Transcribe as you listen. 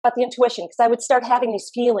about the intuition because I would start having these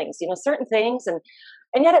feelings, certain things, and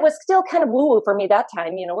yet it was still kind of woo-woo for me that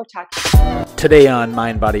time. We're talking. Today on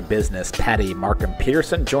Mind Body Business, Patty Markham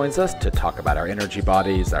Peterson joins us to talk about our energy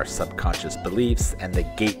bodies, our subconscious beliefs, and the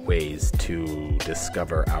gateways to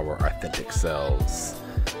discover our authentic selves.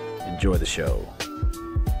 Enjoy the show.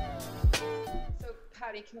 So,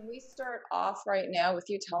 Patty, can we start off right now with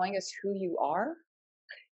you telling us who you are?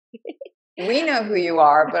 We know who you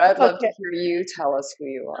are, but I'd love to hear you tell us who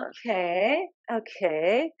you are.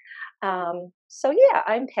 Okay. So yeah,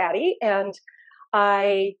 I'm Patty, and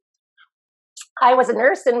I was a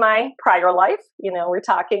nurse in my prior life. We're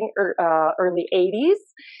talking early '80s,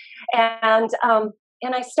 and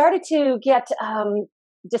I started to get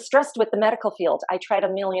distressed with the medical field. I tried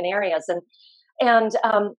a million areas, and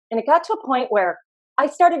it got to a point where I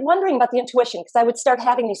started wondering about the intuition because I would start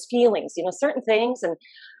having these feelings, certain things, and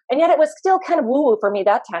yet it was still kind of woo-woo for me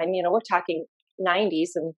that time. We're talking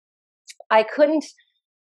 '90s, and I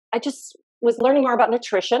just was learning more about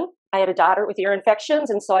nutrition. I had a daughter with ear infections,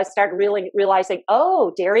 and so I started really realizing,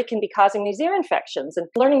 dairy can be causing these ear infections, and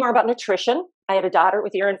learning more about nutrition. I had a daughter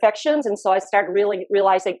with ear infections, and so I started really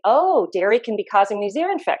realizing, dairy can be causing these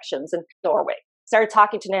ear infections, and doorway. Started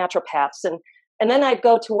talking to naturopaths, and then I'd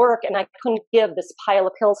go to work, and I couldn't give this pile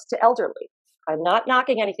of pills to elderly. I'm not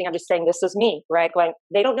knocking anything. I'm just saying this is me, right? Going,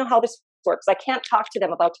 they don't know how this works. I can't talk to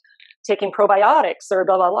them about taking probiotics or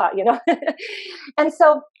blah, blah, blah, And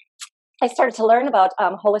so I started to learn about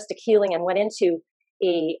holistic healing and went into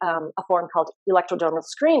a form called electrodermal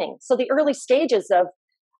screening. So the early stages of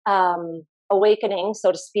awakening,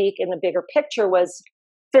 so to speak, in the bigger picture was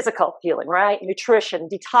physical healing, right? Nutrition,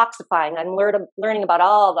 detoxifying. I'm learning about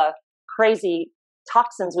all the crazy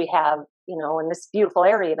toxins we have, in this beautiful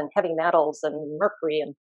area, and heavy metals and mercury,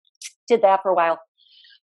 and did that for a while.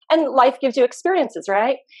 And life gives you experiences,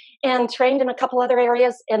 right? And trained in a couple other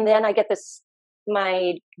areas. And then I get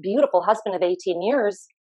my beautiful husband of 18 years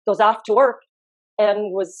goes off to work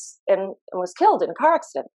and was killed in a car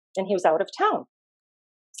accident, and he was out of town.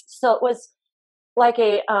 So it was like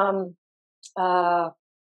he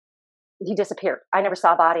disappeared. I never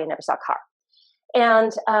saw a body, I never saw a car.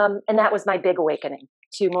 And that was my big awakening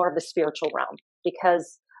to more of the spiritual realm,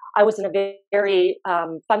 because I was in a very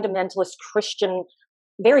fundamentalist Christian,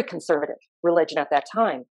 very conservative religion at that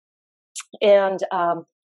time. And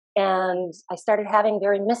I started having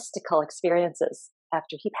very mystical experiences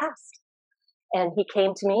after he passed. And he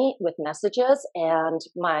came to me with messages, and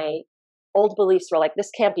my old beliefs were like,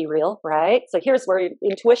 this can't be real, right? So here's where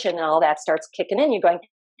intuition and all that starts kicking in. You're going,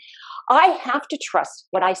 I have to trust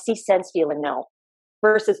what I see, sense, feel, and know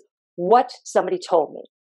versus what somebody told me.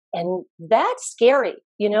 And that's scary.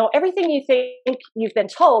 Everything you think you've been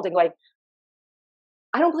told, and going,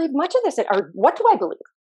 I don't believe much of this, or what do I believe?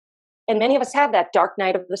 And many of us have that dark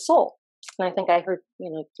night of the soul. And I think I heard,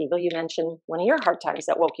 Kiva, you mentioned one of your hard times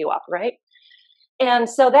that woke you up, right? And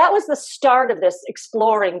so that was the start of this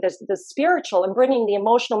exploring the spiritual and bringing the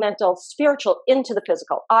emotional, mental, spiritual into the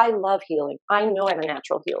physical. I love healing. I know I'm a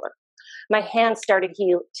natural healer. My hands started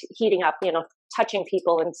heating up, touching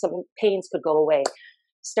people, and some pains could go away.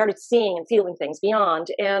 Started seeing and feeling things beyond.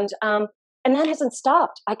 And that hasn't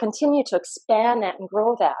stopped. I continue to expand that and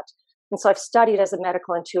grow that. And so I've studied as a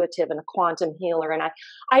medical intuitive and a quantum healer. And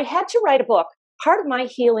I had to write a book. Part of my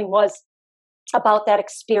healing was about that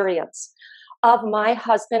experience of my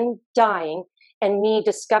husband dying and me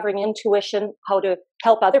discovering intuition, how to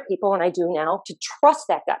help other people, and I do now, to trust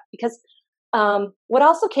that gut. Because what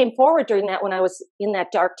also came forward during that, when I was in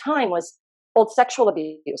that dark time, was old sexual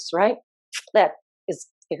abuse, right? That is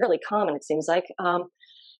fairly common, it seems like.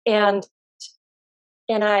 And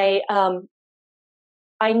I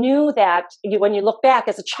knew that when you look back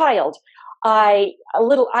as a child, I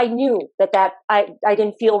knew that I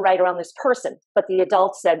didn't feel right around this person, but the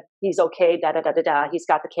adults said, he's okay, da-da-da-da-da, he's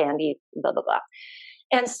got the candy, blah, blah, blah.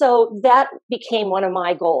 And so that became one of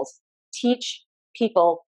my goals, teach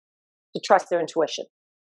people to trust their intuition.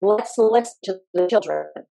 Let's listen to the children,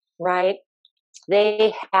 right?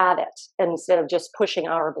 They have it, instead of just pushing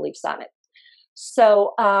our beliefs on it.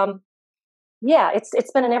 So,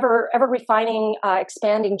 it's been an ever refining,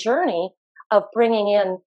 expanding journey of bringing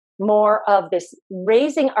in more of this,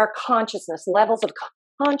 raising our consciousness, levels of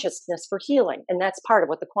consciousness for healing. And that's part of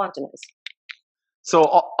what the quantum is. So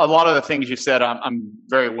a lot of the things you said, I'm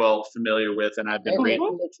very well familiar with, and I've been reading.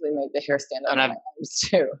 Literally made the hair stand up. And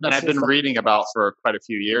I've been Like, reading about for quite a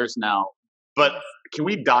few years now. But can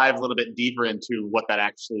we dive a little bit deeper into what it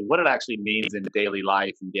actually means in daily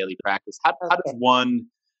life and daily practice? How does one,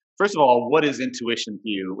 first of all, what is intuition to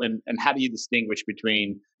you, and how do you distinguish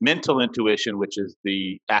between mental intuition, which is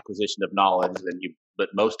the acquisition of knowledge, and you but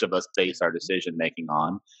most of us base our decision making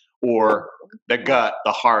on, or the gut,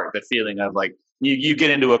 the heart, the feeling of like you get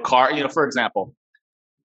into a car. For example,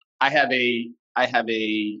 I have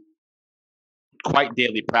a quite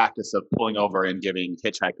daily practice of pulling over and giving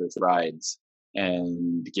hitchhikers rides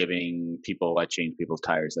and giving people, I change people's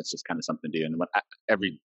tires. That's just kind of something to do. And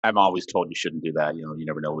I'm always told you shouldn't do that. You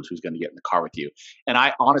never know who's going to get in the car with you. And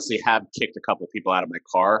I honestly have kicked a couple of people out of my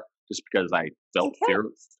car just because I felt fear.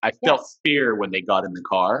 I felt fear when they got in the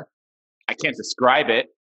car. I can't describe it,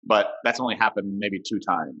 but that's only happened maybe 2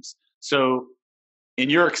 times. So in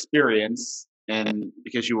your experience, and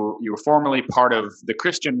because you were formerly part of the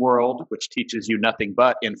Christian world, which teaches you nothing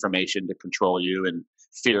but information to control you and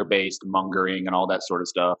fear-based mongering and all that sort of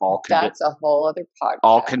stuff. That's a whole other podcast.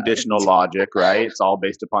 All conditional logic, right? It's all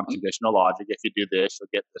based upon conditional logic. If you do this, you'll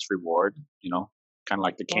get this reward. Kind of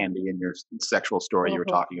like the candy in your sexual story you were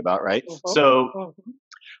talking about, right? So,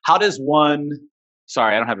 how does one?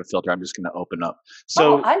 Sorry, I don't have a filter. I'm just going to open up.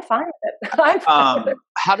 So I'm fine with it. I'm fine with it.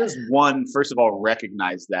 How does one, first of all,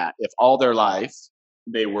 recognize that if all their life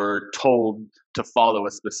they were told to follow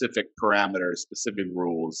a specific parameter, specific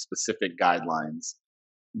rules, specific guidelines,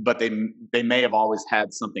 but they may have always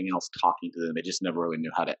had something else talking to them. They just never really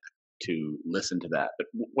knew how to listen to that. But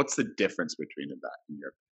what's the difference between that in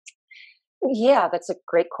your? Yeah, that's a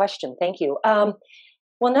great question. Thank you.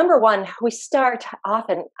 Well, number one, we start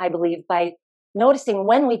often, I believe, by noticing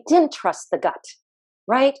when we didn't trust the gut,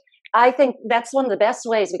 right? I think that's one of the best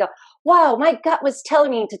ways. We go, wow, my gut was telling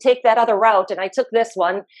me to take that other route, and I took this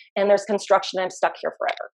one, and there's construction, I'm stuck here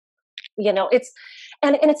forever.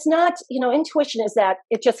 It's not, intuition is that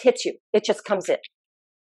it just hits you. It just comes in.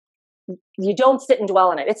 You don't sit and dwell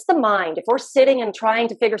on it. It's the mind. If we're sitting and trying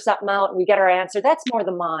to figure something out and we get our answer, that's more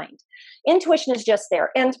the mind. Intuition is just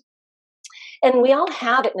there. And we all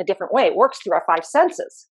have it in a different way. It works through our 5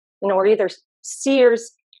 senses. We're either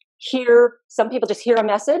seers, hear, some people just hear a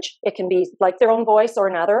message. It can be like their own voice or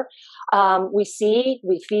another. We see,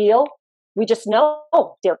 we feel, we just know.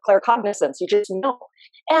 They're claircognizance. You just know.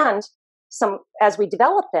 And as we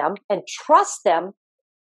develop them and trust them,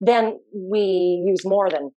 then we use more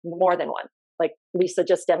than one. Like Lisa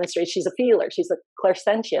just demonstrated, she's a feeler. She's a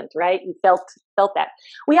clairsentient, right? You felt that.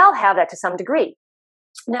 We all have that to some degree.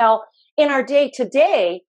 Now, in our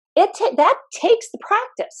day-to-day, that takes the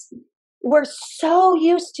practice. We're so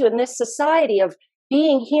used to, in this society, of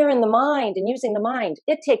being here in the mind and using the mind.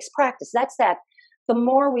 It takes practice. That's that. The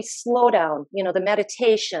more we slow down, the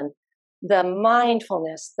meditation, the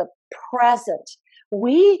mindfulness, the present,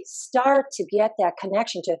 we start to get that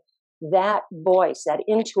connection to that voice, that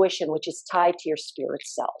intuition, which is tied to your spirit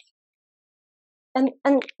self. And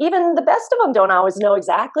even the best of them don't always know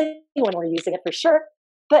exactly when we're using it for sure.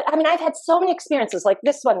 But I've had so many experiences like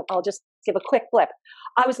this one. I'll just give a quick blip.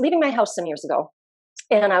 I was leaving my house some years ago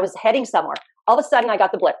and I was heading somewhere. All of a sudden I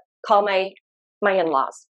got the blip. Call my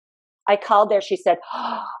in-laws. I called there. She said,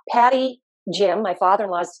 Patty, Jim, my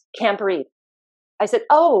father-in-law's can't breathe. I said,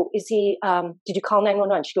 oh, is he, did you call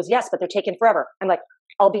 911? She goes, yes, but they're taking forever. I'm like,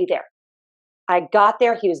 I'll be there. I got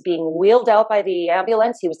there. He was being wheeled out by the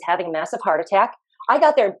ambulance. He was having a massive heart attack. I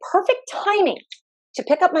got there in perfect timing to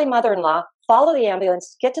pick up my mother-in-law, follow the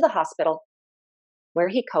ambulance, get to the hospital where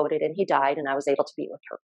he coded and he died, and I was able to be with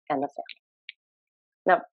her and the family.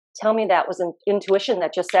 Now, tell me that was an intuition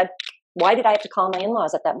that just said, why did I have to call my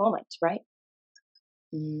in-laws at that moment, right?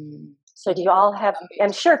 So do you all have,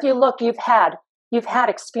 I'm sure if you look, you've had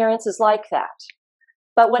experiences like that.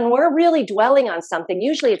 But when we're really dwelling on something,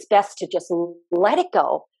 usually it's best to just let it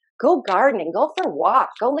go gardening, go for a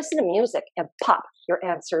walk, go listen to music, and pop, your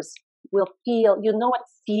answers will feel, what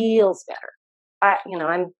feels better.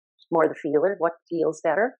 I'm more the feeler, what feels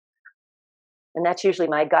better. And that's usually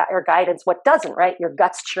my guidance. What doesn't, right? Your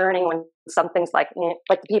gut's churning when something's like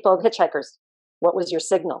the people, hitchhikers. What was your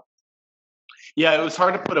signal? Yeah, it was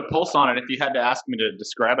hard to put a pulse on it. If you had to ask me to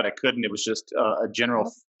describe it, I couldn't. It was just a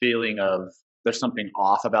general feeling of there's something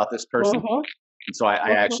off about this person. And so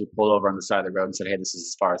I actually pulled over on the side of the road and said, hey, this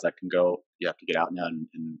is as far as I can go. You have to get out now. And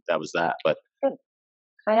that was that. But good.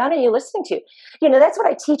 I honor you listening to. That's what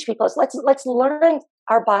I teach people is let's learn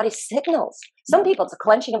our body signals. Some people, it's a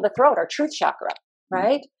clenching of the throat, our truth chakra,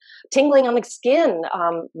 right? Tingling on the skin.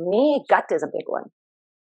 Gut is a big one.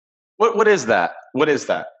 What is that? What is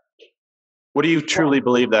that? What do you truly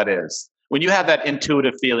believe that is? When you have that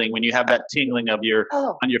intuitive feeling, when you have that tingling of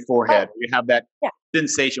on your forehead, you have that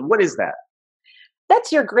sensation, what is that?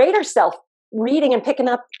 That's your greater self reading and picking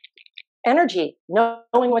up energy, knowing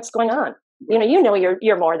what's going on.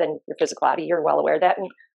 You're more than your physicality. You're well aware of that. And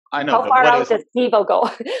I know. How far out does Evo go?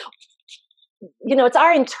 It's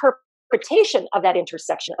our interpretation of that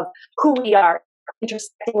intersection of who we are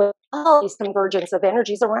intersecting with all these convergence of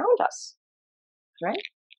energies around us, right?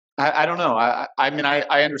 I don't know. I mean,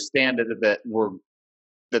 I understand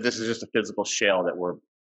that this is just a physical shell that we're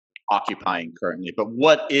occupying currently. But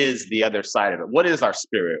what is the other side of it? What is our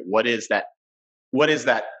spirit? What is that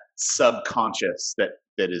subconscious that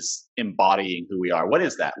is embodying who we are? What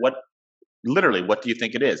is that? What do you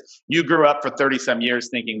think it is? You grew up for 30 some years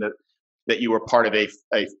thinking that you were part of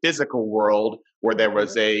a physical world where there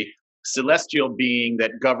was a celestial being that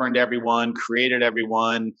governed everyone, created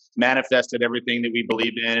everyone, manifested everything that we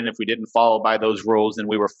believed in. And if we didn't follow by those rules, then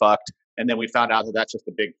we were fucked. And then we found out that that's just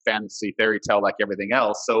a big fantasy fairy tale like everything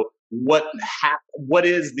else. So what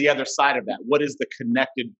is the other side of that? What is the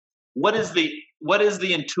connected? What is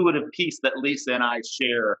the intuitive piece that Lisa and I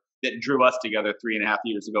share that drew us together 3.5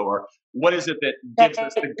 years ago? Or what is it that gives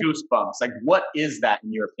us the goosebumps? Like, what is that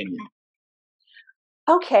in your opinion?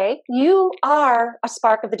 Okay, you are a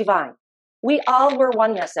spark of the divine. We all were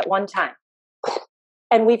oneness at one time.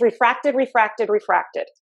 And we've refracted.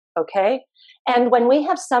 Okay? And when we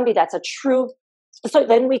have somebody that's a true, so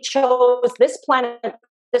then we chose this planet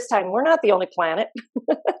this time. We're not the only planet.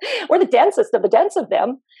 We're the densest of the dense of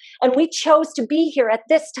them. And we chose to be here at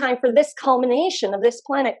this time for this culmination of this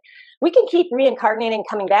planet. We can keep reincarnating and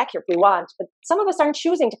coming back here if we want, but some of us aren't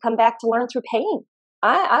choosing to come back to learn through pain.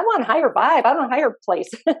 I want a higher vibe. I want a higher place.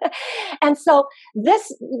 And so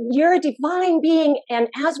you're a divine being. And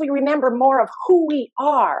as we remember more of who we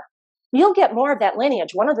are, you'll get more of that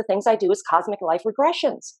lineage. One of the things I do is cosmic life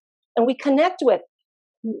regressions. And we connect with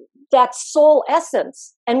that soul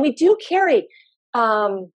essence. And we do carry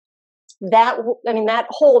that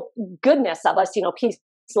whole goodness of us, peace,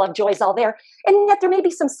 love, joy is all there. And yet there may be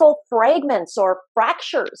some soul fragments or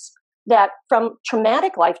fractures that from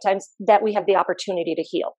traumatic lifetimes that we have the opportunity to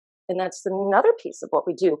heal. And that's another piece of what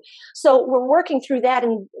we do. So we're working through that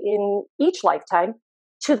in each lifetime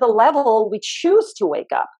to the level we choose to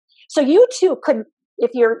wake up. So you too could, if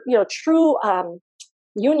you're, true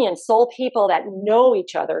union soul people that know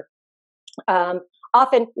each other,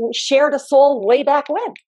 often shared a soul way back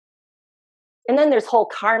when. And then there's whole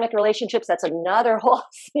karmic relationships. That's another whole,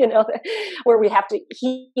 where we have to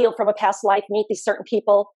heal from a past life, meet these certain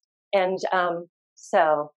people. And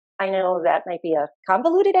so I know that might be a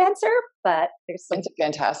convoluted answer, but there's some. It's a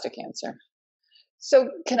fantastic answer. So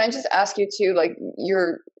can I just ask you too, like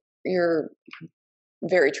your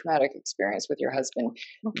very traumatic experience with your husband,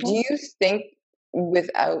 mm-hmm. Do you think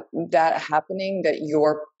without that happening that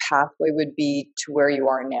your pathway would be to where you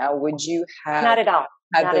are now? Would you have not at all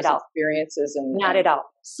had not those at all experiences? Not at all.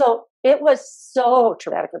 So it was so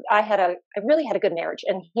traumatic. I really had a good marriage,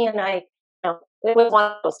 and he and I, it was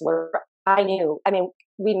one of those where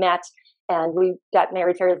we met and we got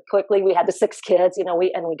married very quickly. We had the 6 kids,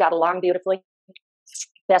 we got along beautifully,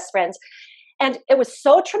 best friends. And it was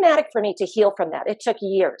so traumatic for me to heal from that. It took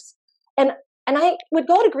years. And I would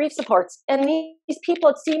go to grief supports, and these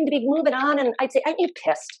people seemed to be moving on, and I'd say, aren't you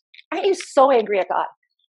pissed? Aren't you so angry at God?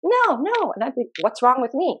 No. And I'd be, what's wrong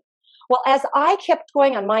with me? Well, as I kept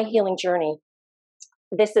going on my healing journey,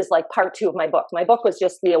 this is like part 2 of my book. My book was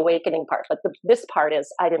just the awakening part, but this part is,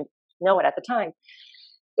 I didn't know it at the time,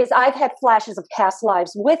 is I've had flashes of past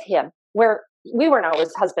lives with him where we were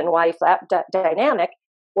always husband-wife dynamic,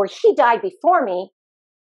 where he died before me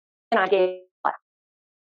and I gave life.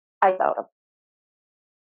 I thought of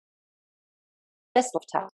this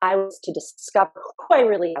lifetime, I was to discover who I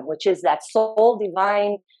really am, which is that soul,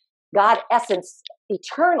 divine, God essence,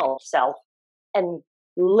 eternal self, and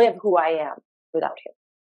live who I am without him.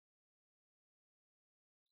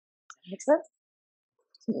 Makes sense?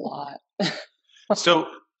 A lot. So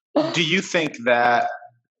do you think that,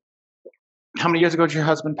 how many years ago did your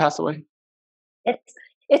husband pass away?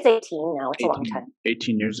 It's 18 now. It's a long time.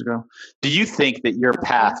 18 years ago. Do you think that your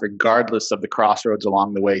path, regardless of the crossroads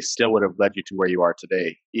along the way, still would have led you to where you are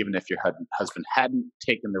today, even if your husband hadn't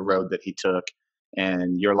taken the road that he took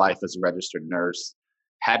and your life as a registered nurse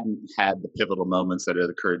hadn't had the pivotal moments that had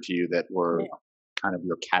occurred to you that were kind of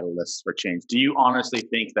your catalysts for change? Do you honestly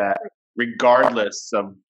think that regardless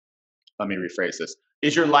of, let me rephrase this,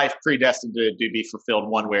 is your life predestined to be fulfilled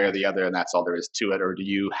one way or the other, and that's all there is to it? Or do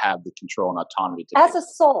you have the control and autonomy to as a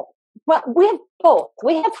soul? Well, we have both.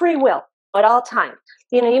 We have free will at all times.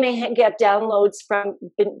 You may get downloads from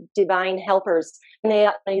divine helpers, and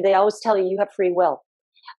they always tell you have free will.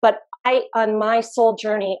 But on my soul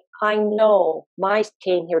journey, I know I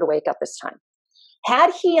came here to wake up this time.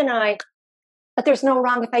 Had he and I, but there's no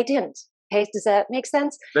wrong if I didn't. Okay, does that make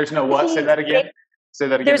sense? There's no what? Say that again. Say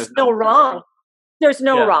that again. There's no wrong. there's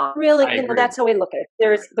no Yeah, wrong. Really, I agree. that's how we look at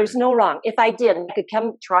it. There's no wrong. If I did, I could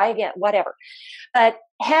come try again, whatever. But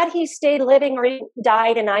had he stayed living or he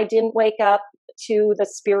died and I didn't wake up to the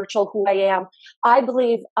spiritual who I am, I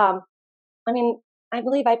believe, I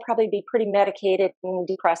believe I'd probably be pretty medicated and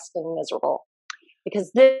depressed and miserable,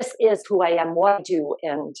 because this is who I am, what I do.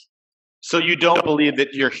 And so you don't believe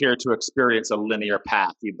that you're here to experience a linear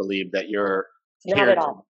path. You believe that you're not here at to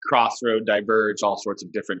all. crossroad, diverge, all sorts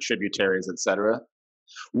of different tributaries, etc.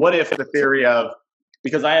 What if the theory of,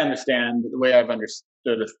 because I understand the way I've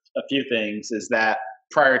understood a few things is that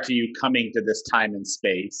prior to you coming to this time and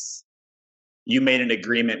space, you made an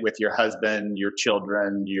agreement with your husband, your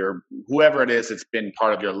children, your whoever it is that's been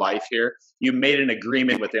part of your life here. You made an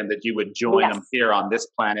agreement with them that you would join them here on this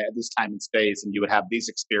planet at this time and space, and you would have these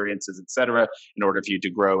experiences, etc., in order for you to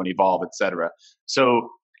grow and evolve, etc.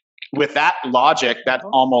 So, with that logic, that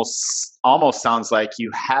almost sounds like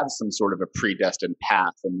you have some sort of a predestined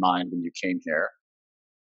path in mind when you came here.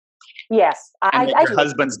 Yes, and that your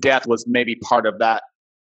husband's death was maybe part of that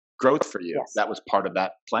growth for you. Yes. That was part of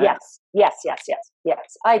that plan. Yes.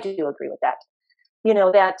 I do agree with that.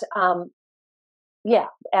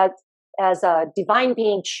 As a divine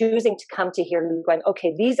being choosing to come to here and going,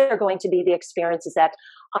 okay, these are going to be the experiences that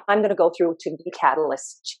I'm going to go through to be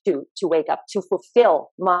catalyst to wake up, to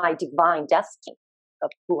fulfill my divine destiny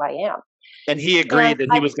of who I am. And he agreed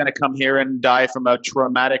that he was going to come here and die from a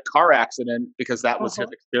traumatic car accident because that was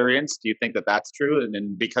his experience. Do you think that that's true? And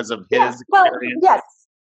then because of his experience?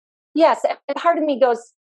 Yes. And part of me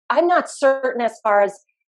goes, I'm not certain as far as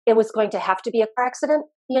it was going to have to be a car accident,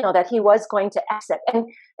 that he was going to exit.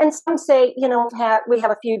 And some say, we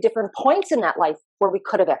have a few different points in that life where we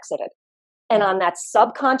could have exited. And on that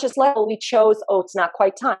subconscious level, we chose, it's not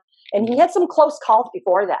quite time. And he had some close calls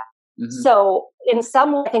before that. Mm-hmm. So in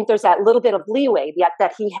some way, I think there's that little bit of leeway yet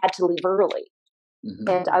that he had to leave early. Mm-hmm.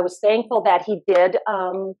 And I was thankful that he did,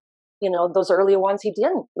 those earlier ones he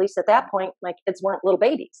didn't. At least at that point, my kids weren't little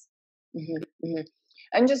babies. Mm-hmm. Mm-hmm.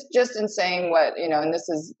 And just in saying what, and this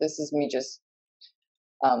is me just,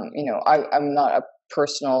 I'm not a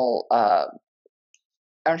personal, I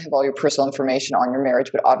don't have all your personal information on your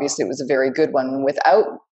marriage, but obviously it was a very good one. Without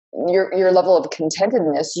your level of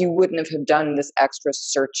contentedness, you wouldn't have done this extra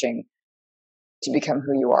searching to become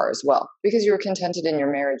who you are as well, because you were contented in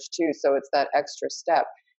your marriage too. So it's that extra step.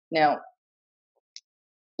 Now,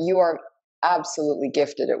 you are absolutely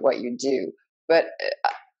gifted at what you do, but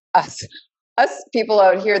us people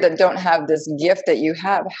out here that don't have this gift that you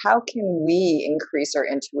have, how can we increase our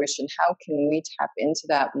intuition? How can we tap into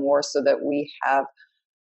that more so that we have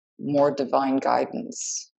more divine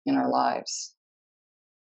guidance in our lives?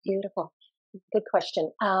 Beautiful. Good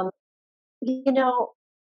question.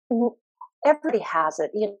 Everybody has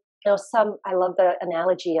it. I love the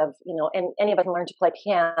analogy of, and any of us can learn to play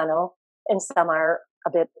piano, and some are a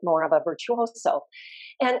bit more of a virtuoso.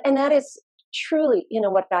 And that is truly,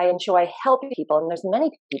 what I enjoy helping people, and there's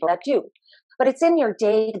many people that do, but it's in your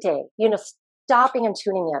day to day, stopping and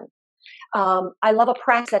tuning in. I love a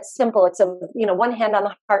practice that's simple. It's one hand on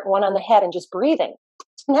the heart, one on the head, and just breathing.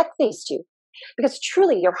 Connect these two, because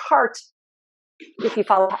truly your heart, if you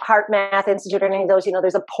follow Heart Math Institute or any of those,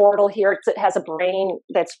 there's a portal here. It has a brain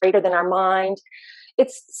that's greater than our mind.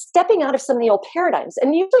 It's stepping out of some of the old paradigms.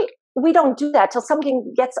 And usually we don't do that till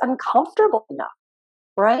something gets uncomfortable enough.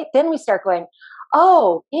 Right? Then we start going,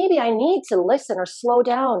 maybe I need to listen or slow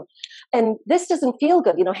down. And this doesn't feel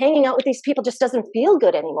good. Hanging out with these people just doesn't feel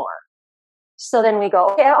good anymore. So then we go,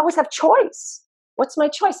 okay, I always have choice. What's my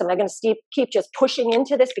choice? Am I going to keep just pushing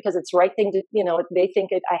into this because it's the right thing to, they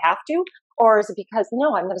think I have to? Or is it because,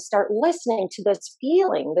 no, I'm going to start listening to this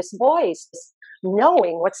feeling, this voice, this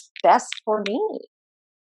knowing what's best for me?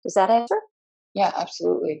 Does that answer? Yeah,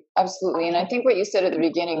 absolutely. Absolutely. And I think what you said at the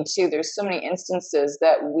beginning too, there's so many instances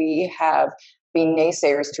that we have been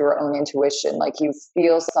naysayers to our own intuition. Like you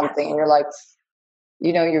feel something and you're like,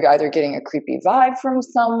 you're either getting a creepy vibe from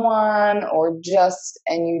someone or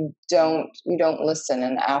and you don't listen.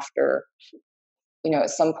 And after, at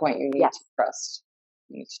some point you need to trust.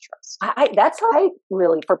 You need to trust. That's how I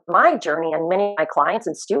really, for my journey and many of my clients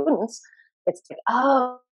and students, it's like,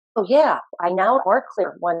 oh yeah, I now more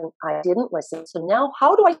clear when I didn't listen. So now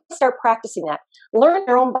how do I start practicing that? Learn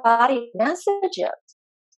your own body messages.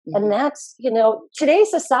 Mm-hmm. And that's, today's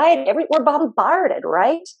society, we're bombarded,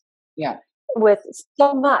 right? Yeah. With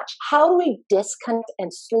so much. How do we disconnect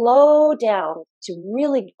and slow down to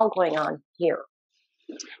really what's going on here?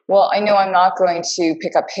 Well, I know I'm not going to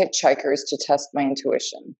pick up hitchhikers to test my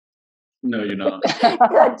intuition. No, you're not.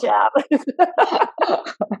 Good job.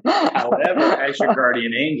 However, as your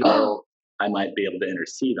guardian angel, I might be able to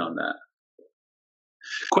intercede on that.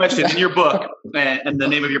 Question, in your book, and the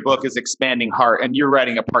name of your book is Expanding Heart, and you're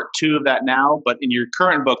writing a part 2 of that now, but in your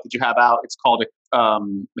current book that you have out, it's called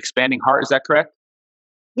Expanding Heart. Is that correct?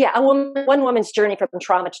 Yeah, one woman's journey from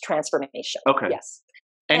trauma to transformation. Okay. Yes.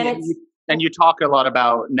 And you talk a lot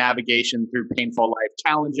about navigation through painful life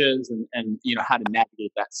challenges and how to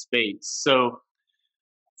navigate that space. So,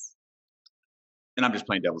 and I'm just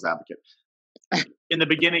playing devil's advocate. In the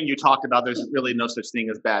beginning, you talked about there's really no such thing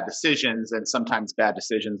as bad decisions, and sometimes bad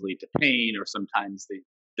decisions lead to pain, or sometimes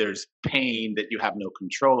there's pain that you have no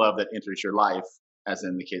control of that enters your life, as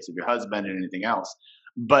in the case of your husband and anything else.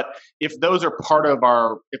 But if those are part of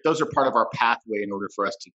our pathway in order for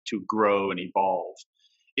us to grow and evolve,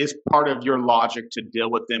 is part of your logic to deal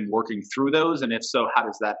with them working through those? And if so, how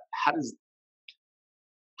does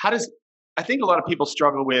I think a lot of people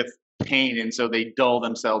struggle with pain, and so they dull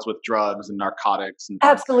themselves with drugs and narcotics and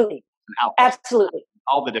absolutely and alcohol, absolutely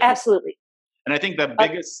all the different absolutely. And I think the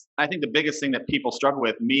biggest thing that people struggle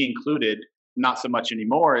with, me included, not so much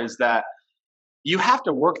anymore, is that you have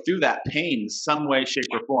to work through that pain some way, shape,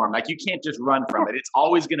 or form. Like, you can't just run from it. It's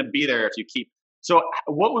always going to be there if you keep. So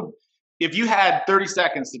if you had 30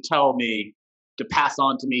 seconds to tell me, to pass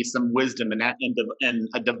on to me some wisdom and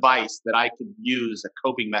a device that I could use, a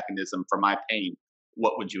coping mechanism for my pain,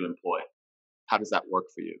 what would you employ? How does that work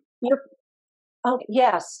for you? Oh,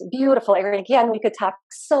 yes, beautiful, Eric. Again, we could talk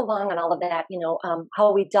so long on all of that,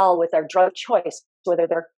 how we deal with our drug choice, whether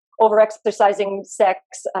they're over-exercising, sex,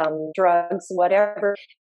 drugs, whatever,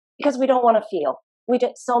 because we don't want to feel. We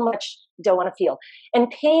so much don't want to feel. And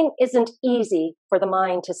pain isn't easy for the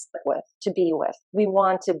mind to sit with, to be with. We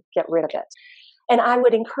want to get rid of it. And I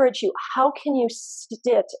would encourage you, how can you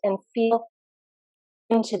sit and feel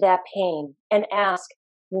into that pain and ask,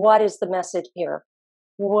 what is the message here?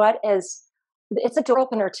 It's a door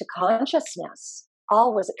opener to consciousness,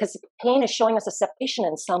 always, because pain is showing us a separation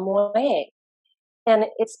in some way. And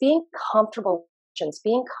it's being comfortable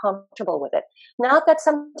with it. Not that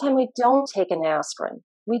sometimes we don't take an aspirin.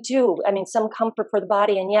 We do. I mean, some comfort for the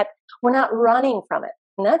body, and yet we're not running from it.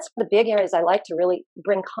 And that's the big areas I like to really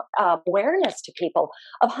bring awareness to people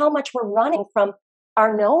of how much we're running from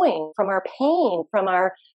our knowing, from our pain, from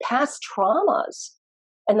our past traumas.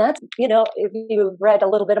 And that's, if you've read a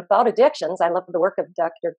little bit about addictions, I love the work of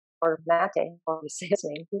Dr. Mate, or you say his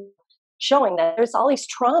name, showing that there's all these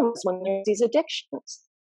traumas when there's these addictions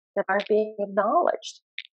that aren't being acknowledged.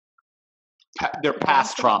 They're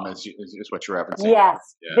past traumas is what you're referencing.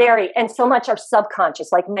 Yes, yeah. Very. And so much are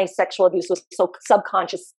subconscious, like my sexual abuse was so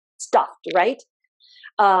subconscious stuffed, right?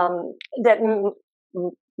 That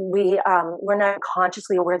we're not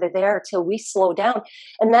consciously aware they're there till we slow down.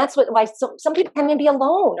 And that's why some people can be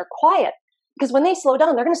alone or quiet, because when they slow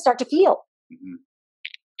down, they're going to start to feel. Mm-hmm.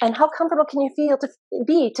 And how comfortable can you feel to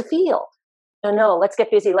feel? No, let's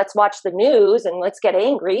get busy. Let's watch the news and let's get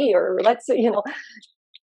angry, or let's,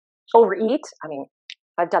 overeat. I mean,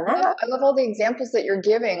 I've done that. I love all the examples that you're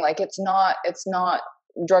giving. Like, it's not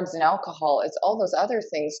drugs and alcohol. It's all those other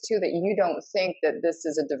things too, that you don't think that this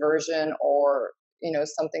is a diversion or,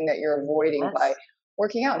 something that you're avoiding by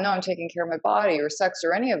working out. No, I'm taking care of my body, or sex,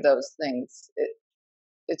 or any of those things.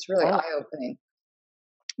 It's really eye-opening.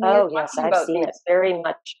 Oh, yes, I've seen it very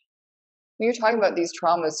much. When you're talking about these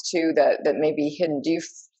traumas too that may be hidden, do you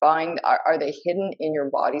find, are they hidden in your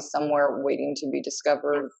body somewhere waiting to be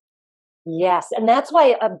discovered? Yes, and that's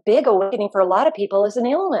why a big awakening for a lot of people is an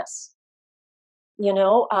illness.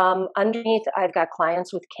 Underneath, I've got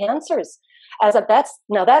clients with cancers. That's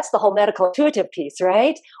the whole medical intuitive piece,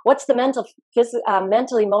 right? What's the mental,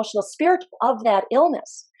 emotional, spiritual of that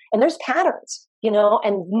illness? And there's patterns,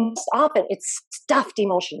 and most often it's stuffed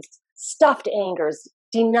emotions, stuffed angers,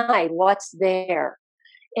 denied what's there.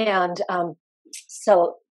 And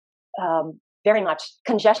very much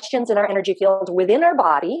congestions in our energy field within our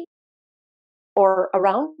body or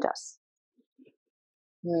around us.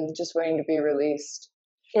 Just waiting to be released.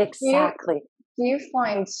 Exactly. Do you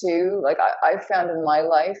find too, like I found in my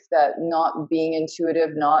life, that not being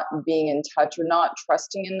intuitive, not being in touch, or not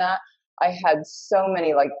trusting in that, I had so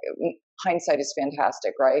many, like, hindsight is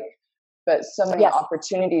fantastic, right? But so many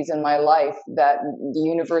opportunities in my life that the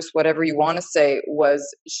universe, whatever you want to say, was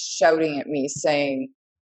shouting at me saying,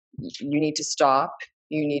 you need to stop.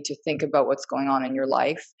 You need to think about what's going on in your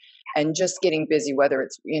life. And just getting busy, whether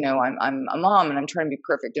it's, I'm a mom and I'm trying to be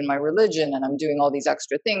perfect in my religion and I'm doing all these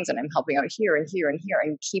extra things and I'm helping out here and here and here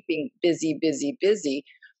and keeping busy. Mm-hmm.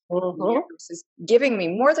 The universe is giving me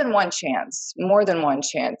more than one chance.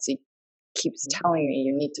 He keeps telling me,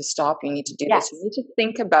 you need to stop, you need to do this, you need to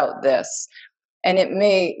think about this. And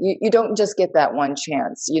you don't just get that one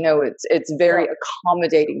chance. It's very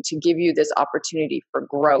accommodating to give you this opportunity for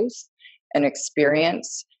growth and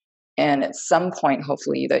experience. And at some point,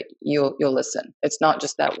 hopefully, that you'll listen. It's not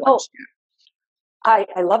just that one chance.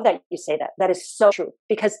 I love that you say that. That is so true.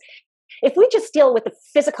 Because if we just deal with the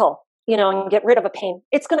physical, and get rid of a pain,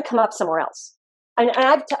 it's going to come up somewhere else. And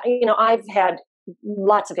I've had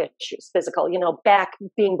lots of issues, physical, back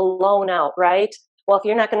being blown out, right? Well, if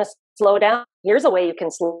you're not going to slow down, here's a way you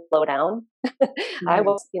can slow down. I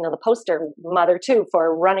was, the poster mother too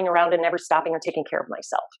for running around and never stopping or taking care of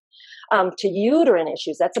myself. To uterine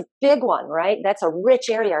issues, that's a big one, right? That's a rich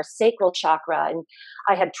area, our sacral chakra. And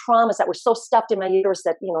I had traumas that were so stuffed in my uterus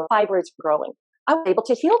that, fibroids were growing. I was able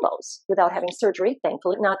to heal those without having surgery,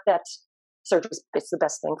 thankfully. Not that surgery is the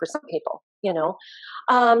best thing for some people,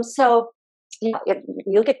 So yeah,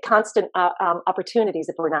 you'll get constant opportunities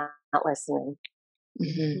if we're not listening.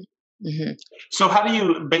 Mm-hmm. Mm-hmm. So how do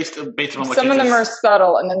you, based on what some of them are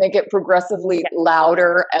subtle, and then they get progressively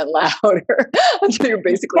louder and louder until you're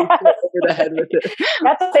basically hit over the head with it.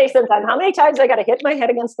 That's to say sometimes how many times I got to hit my head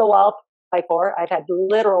against the wall before I've had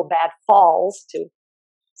literal bad falls to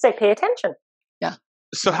say, pay attention. Yeah.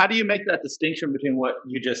 So how do you make that distinction between what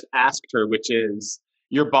you just asked her, which is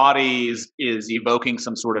your body is evoking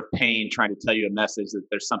some sort of pain, trying to tell you a message that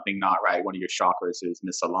there's something not right. One of your chakras is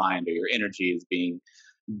misaligned, or your energy is being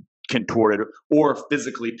contorted, or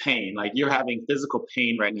physically pain. Like you're having physical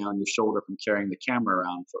pain right now in your shoulder from carrying the camera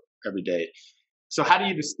around for every day. So how do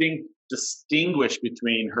you distinguish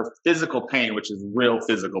between her physical pain, which is real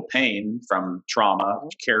physical pain from trauma,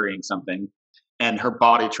 carrying something, and her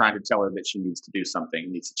body trying to tell her that she needs to do something,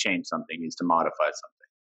 needs to change something, needs to modify something?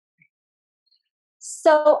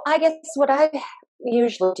 So I guess what I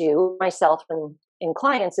usually do myself and in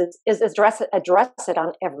clients is address it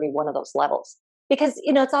on every one of those levels. Because,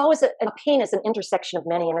 it's always pain is an intersection of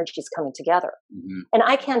many energies coming together. Mm-hmm. And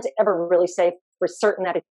I can't ever really say for certain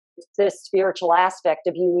that it's this spiritual aspect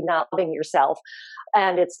of you not loving yourself.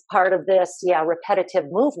 And it's part of this, repetitive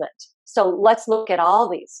movement. So let's look at all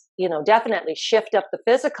these, definitely shift up the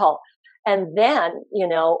physical. And then,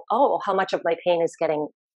 how much of my pain is getting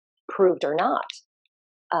proved or not?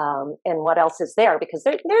 And what else is there? Because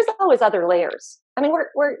there's always other layers. I mean,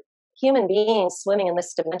 we're human beings swimming in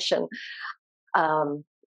this dimension.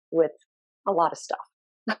 With a lot of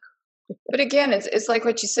stuff. But again, it's like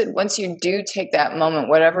what you said, once you do take that moment,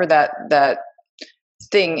 whatever that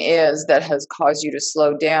thing is that has caused you to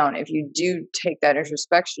slow down, if you do take that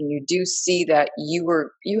introspection, you do see that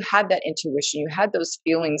you had that intuition, you had those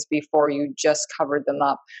feelings before you just covered them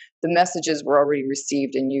up. The messages were already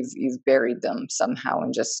received and you've buried them somehow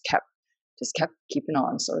and just kept keeping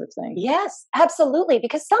on, sort of thing. Yes, absolutely.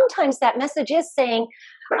 Because sometimes that message is saying,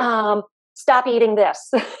 stop eating this,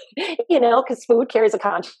 because food carries a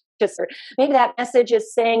conscious, or maybe that message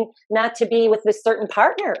is saying not to be with this certain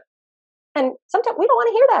partner. And sometimes we don't want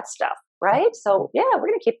to hear that stuff, right? So yeah, we're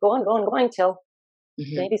going to keep going till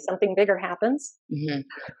maybe something bigger happens. Mm-hmm.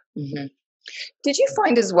 Mm-hmm. Did you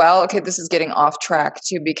find as well, okay, this is getting off track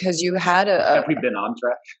too, because you had have we been on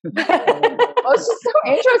track? Well, it's just so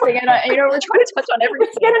interesting. And, we're trying to touch on everything.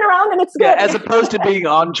 We're spinning around and it's good. Yeah, as opposed to being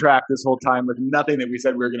on track this whole time with nothing that we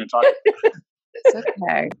said we were going to talk about. It's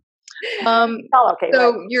okay. Okay.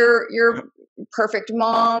 So right. you're perfect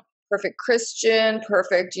mom, perfect Christian,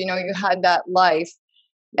 perfect, you had that life.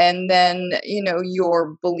 And then,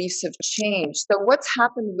 your beliefs have changed. So what's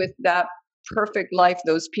happened with that perfect life,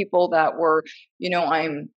 those people that were,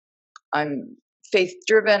 I'm faith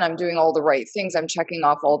driven, I'm doing all the right things, I'm checking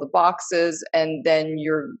off all the boxes, and then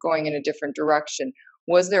you're going in a different direction?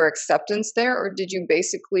 Was there acceptance there, or did you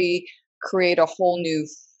basically create a whole new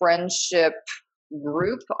friendship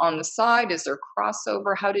group on the side? Is there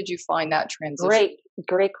crossover? How did you find that transition?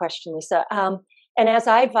 Great question, Lisa. And as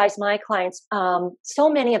I advise my clients, so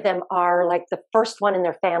many of them are like the first one in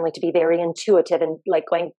their family to be very intuitive and like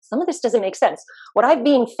going, some of this doesn't make sense. What I'm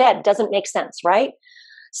being fed doesn't make sense, right?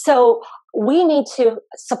 So we need to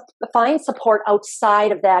find support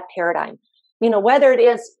outside of that paradigm. Whether it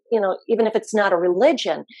is, even if it's not a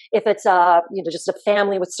religion, if it's just a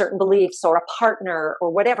family with certain beliefs or a partner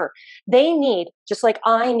or whatever, they need, just like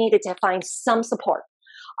I needed to find some support.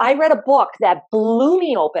 I read a book that blew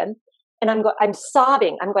me open. And I'm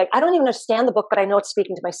sobbing. I'm going, I don't even understand the book, but I know it's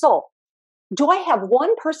speaking to my soul. Do I have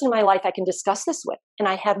one person in my life I can discuss this with? And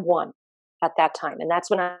I had one at that time. And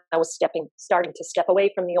that's when I was starting to step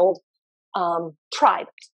away from the old tribe,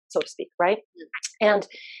 so to speak, right? And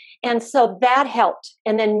And so that helped.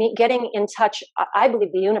 And then me getting in touch, I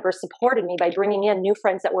believe the universe supported me by bringing in new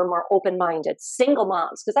friends that were more open-minded, single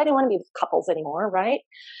moms, because I didn't want to be with couples anymore, right?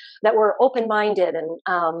 That were open-minded.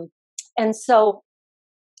 And so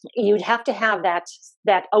you'd have to have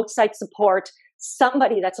that outside support,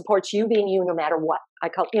 somebody that supports you being you no matter what. I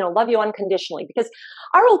call, love you unconditionally, because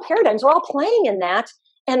our old paradigms, we're all playing in that.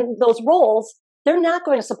 And those roles, they're not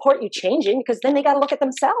going to support you changing, because then they got to look at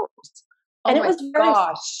themselves. And oh it was very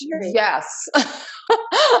gosh, yes.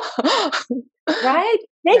 Right?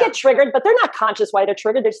 They get triggered, but they're not conscious why they're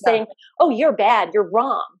triggered. They're saying, oh, you're bad, you're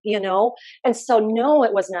wrong, And so, no,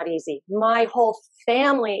 it was not easy. My whole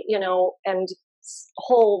family, and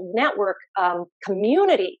whole network,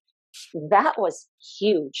 community, that was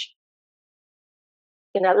huge.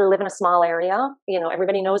 I live in a small area,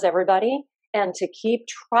 everybody knows everybody. And to keep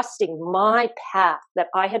trusting my path that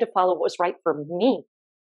I had to follow what was right for me,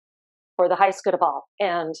 for the highest good of all.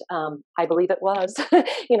 And I believe it was.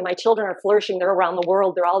 My children are flourishing. They're around the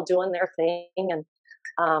world. They're all doing their thing. And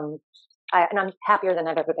I'm happier than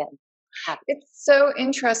I've ever been. Happy. It's so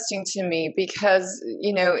interesting to me because,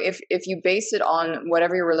 if you base it on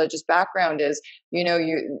whatever your religious background is,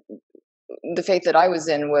 the faith that I was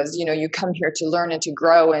in was, you come here to learn and to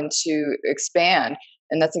grow and to expand.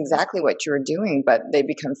 And that's exactly what you're doing. But they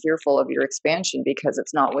become fearful of your expansion because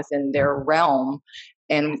it's not within their realm.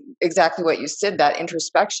 And exactly what you said, that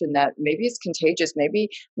introspection, that maybe it's contagious. Maybe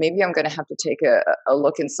I'm going to have to take a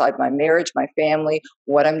look inside my marriage, my family,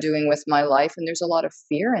 what I'm doing with my life. And there's a lot of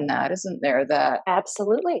fear in that, isn't there? That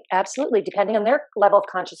absolutely, depending on their level of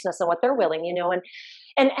consciousness and what they're willing,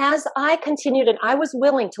 And as I continued, and I was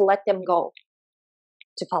willing to let them go,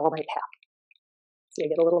 to follow my path. So I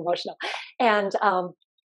get a little emotional,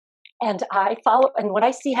 and I follow, and what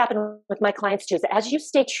I see happen with my clients too is as you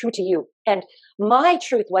stay true to you. And my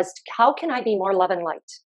truth was, how can I be more love and light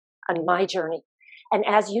on my journey? And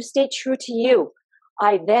as you stay true to you,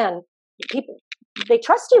 people, they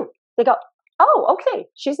trust you. They go, oh, okay,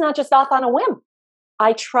 she's not just off on a whim.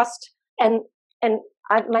 I trust,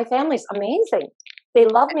 my family's amazing. They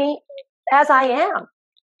love me as I am.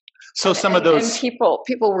 So some of those and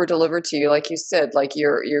people were delivered to you, like you said, like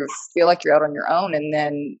you feel like you're out on your own, and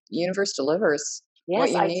then universe delivers.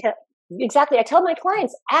 Yes, exactly. I tell my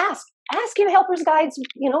clients, ask your helpers, guides.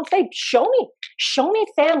 Say, show me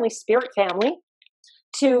family, spirit family,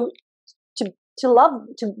 to love,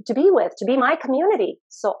 to be with, to be my community.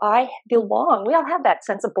 So I belong. We all have that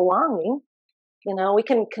sense of belonging. We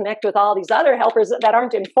can connect with all these other helpers that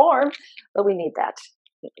aren't informed, but we need that.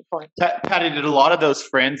 Patty, did a lot of those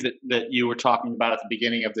friends that you were talking about at the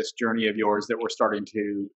beginning of this journey of yours that were starting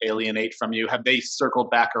to alienate from you, have they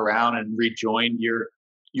circled back around and rejoined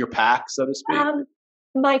your pack, so to speak?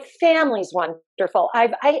 My family's wonderful.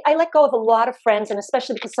 I let go of a lot of friends, and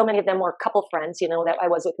especially because so many of them were couple friends, that I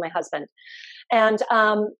was with my husband, and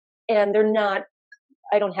they're not.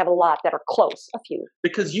 I don't have a lot that are close, a few.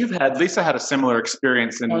 Because Lisa had a similar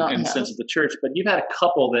experience in the sense of the church, but you've had a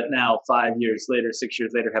couple that now 5 years later, 6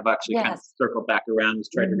 years later, have actually kind of circled back around and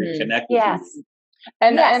tried to reconnect with you.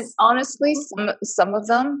 And honestly, some of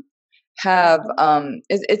them have,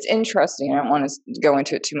 it's interesting. I don't want to go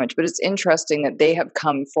into it too much, but it's interesting that they have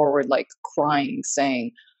come forward like crying,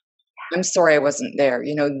 saying, I'm sorry I wasn't there.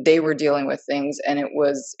 They were dealing with things, and it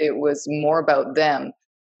was more about them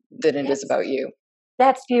than it is about you.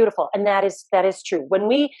 That's beautiful. And that is true. When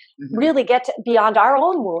we really get beyond our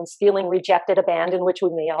own wounds, feeling rejected, abandoned, which we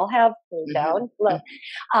may all have down,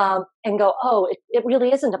 and go, oh, it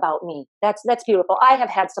really isn't about me. That's beautiful. I have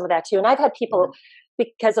had some of that too. And I've had people,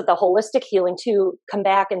 because of the holistic healing too, come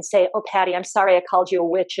back and say, oh, Patty, I'm sorry I called you a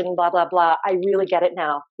witch and blah, blah, blah. I really get it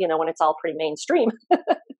now, when it's all pretty mainstream.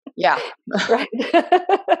 Yeah. Right.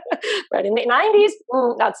 Right. In the 90s,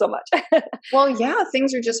 not so much. Well, yeah,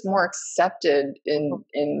 things are just more accepted in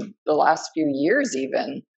the last few years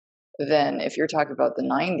even than if you're talking about the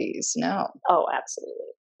 90s. No. Oh, absolutely.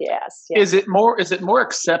 Yes. Is it more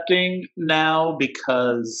accepting now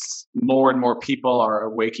because more and more people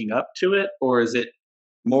are waking up to it, or is it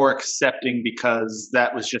more accepting because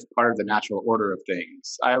that was just part of the natural order of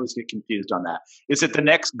things? I always get confused on that. Is it the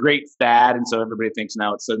next great fad, and so everybody thinks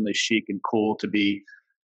now it's suddenly chic and cool to be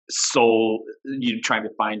trying to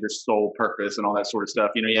find your soul purpose and all that sort of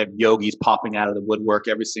stuff? You have yogis popping out of the woodwork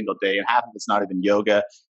every single day, and half of it's not even yoga.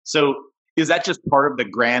 So is that just part of the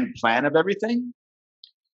grand plan of everything?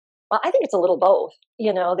 Well, I think it's a little both.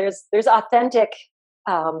 There's authentic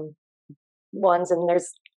ones, and there's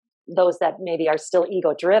those that maybe are still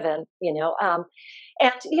ego driven,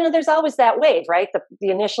 and there's always that wave, right? The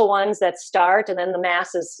initial ones that start, and then the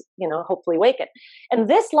masses, hopefully waken. And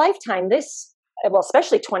this lifetime, well,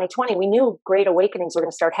 especially 2020, we knew great awakenings were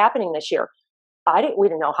going to start happening this year. We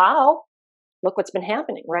didn't know how. Look what's been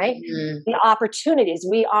happening, right? Mm-hmm. The opportunities.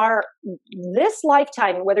 We are, this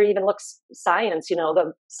lifetime, whether you even look science,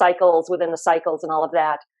 the cycles within the cycles and all of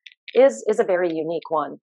that is a very unique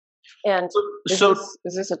one. And is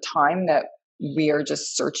this a time that we are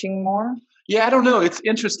just searching more? Yeah, I don't know. It's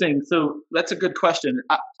interesting. So that's a good question.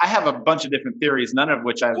 I have a bunch of different theories, none of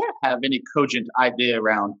which I have any cogent idea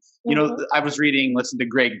around. I was listening to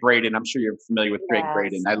Greg Braden. I'm sure you're familiar with Greg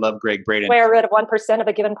Braden. I love Greg Braden. Square root of 1% of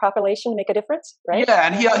a given population make a difference, right? Yeah,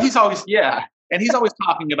 and he's always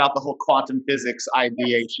talking about the whole quantum physics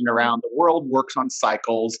ideation around the world works on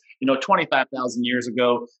cycles. 25,000 years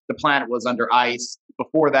ago, the planet was under ice.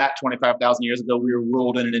 Before that, 25,000 years ago, we were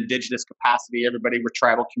ruled in an indigenous capacity. Everybody were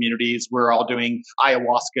tribal communities. We're all doing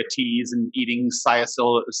ayahuasca teas and eating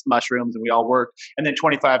psilocybin mushrooms, and we all worked. And then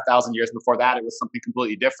 25,000 years before that, it was something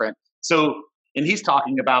completely different. So, and he's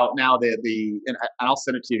talking about now and I'll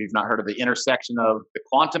send it to you if you've not heard of the intersection of the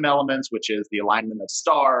quantum elements, which is the alignment of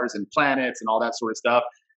stars and planets and all that sort of stuff,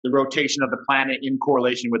 the rotation of the planet in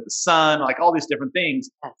correlation with the sun, like all these different things.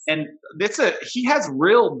 Yes. And he has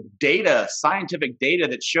real data, scientific data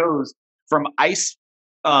that shows from ice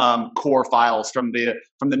core files from the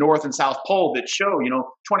North and South Pole that show,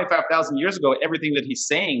 25,000 years ago, everything that he's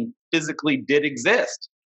saying physically did exist.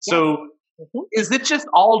 Yes. So is it just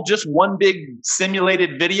all just one big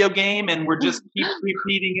simulated video game and we're just keep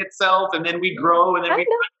repeating itself and then we grow and then we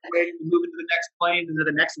move into the next plane and then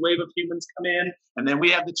the next wave of humans come in and then we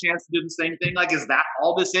have the chance to do the same thing? Like, is that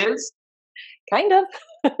all this is? Kind of.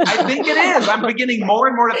 I think it is. I'm beginning more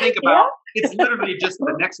and more to think about it's literally just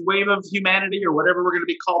the next wave of humanity or whatever we're going to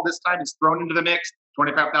be called this time is thrown into the mix.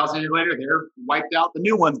 25,000 years later, they're wiped out. The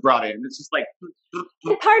new one's brought in. It's just like.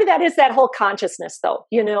 And part of that is that whole consciousness, though.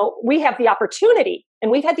 We have the opportunity, and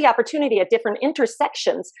we've had the opportunity at different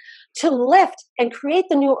intersections to lift and create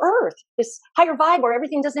the new earth, this higher vibe where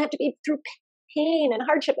everything doesn't have to be through pain and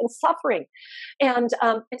hardship and suffering. And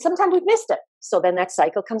sometimes we've missed it. So then that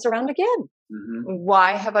cycle comes around again. Mm-hmm.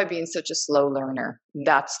 Why have I been such a slow learner?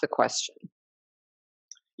 That's the question.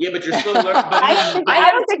 Yeah, but you're still learning.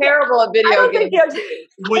 I'm terrible at video games.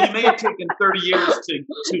 Well, you may have taken 30 years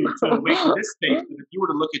to awaken this stage, but if you were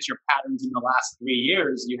to look at your patterns in the last 3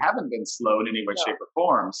 years, you haven't been slow in any way, shape, or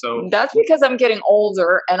form. So that's because I'm getting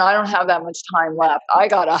older and I don't have that much time left. I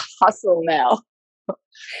gotta hustle now.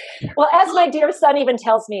 Well, as my dear son even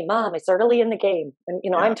tells me, Mom, it's early in the game. And,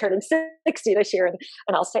 I'm turning 60 this year. And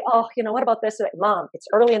I'll say, oh, what about this? Mom, it's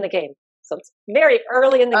early in the game. So it's very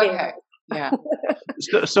early in the game. Yeah.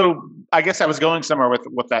 So I guess I was going somewhere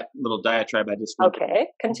with that little diatribe I just went. Okay,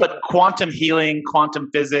 continue. But quantum healing, quantum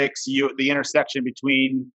physics, the intersection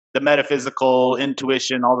between the metaphysical,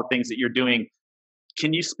 intuition, all the things that you're doing.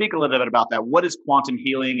 Can you speak a little bit about that? What is quantum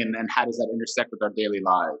healing and how does that intersect with our daily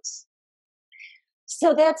lives?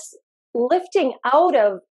 So that's lifting out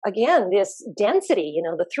of, again, this density,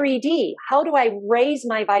 the 3D. How do I raise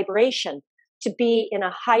my vibration to be in a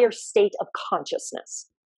higher state of consciousness?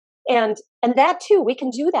 And that too, we can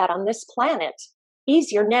do that on this planet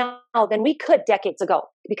easier now than we could decades ago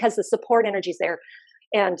because the support energy is there.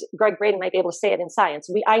 And Greg Braden might be able to say it in science.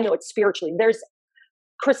 I know it spiritually. There's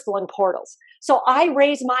crystalline portals. So I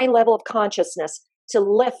raise my level of consciousness to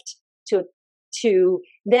lift to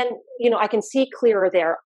then, I can see clearer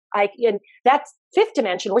there. And that's fifth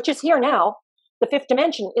dimension, which is here now. The fifth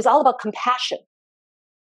dimension is all about compassion.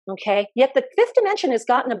 Okay. Yet the fifth dimension has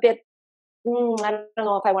gotten a bit, I don't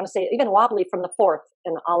know if I want to say it, even wobbly from the fourth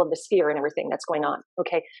and all of the sphere and everything that's going on.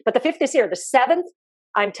 Okay. But the fifth is here. The seventh,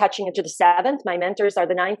 I'm touching into the seventh. My mentors are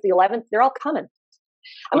the ninth, the 11th. They're all coming.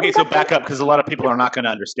 Okay, so back up because a lot of people are not going to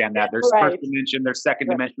understand that. There's first dimension, there's second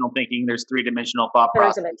dimensional thinking, there's three-dimensional thought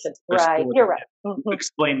process. Dimension. Right, you're right. Mm-hmm.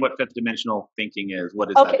 Explain what fifth dimensional thinking is. What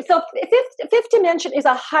is that? Okay, so fifth dimension is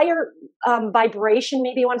a higher vibration,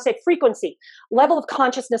 maybe you want to say frequency, level of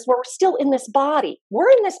consciousness where we're still in this body. We're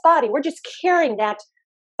in this body. We're just carrying that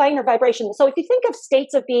finer vibration. So if you think of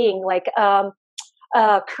states of being like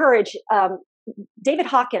courage, David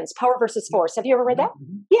Hawkins, Power versus Force. Have you ever read that?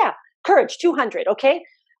 Mm-hmm. Yeah. Courage, 200, okay?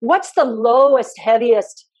 What's the lowest,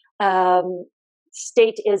 heaviest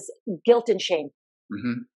state is guilt and shame.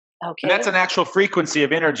 Mm-hmm. Okay. And that's an actual frequency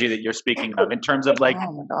of energy that you're speaking of in terms of like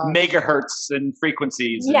megahertz and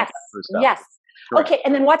frequencies. Yes, and yes. Correct. Okay,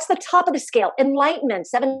 and then what's the top of the scale? Enlightenment,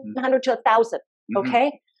 700 to 1,000,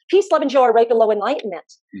 okay? Peace, love, and joy are right below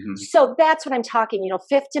enlightenment. Mm-hmm. So that's what I'm talking,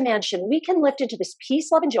 fifth dimension. We can lift into this peace,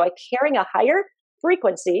 love, and joy, carrying a higher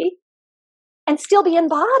frequency and still be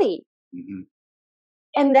embodied. Mm-hmm.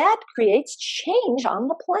 And that creates change on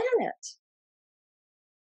the planet.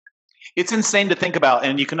 It's insane to think about,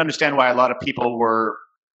 and you can understand why a lot of people were,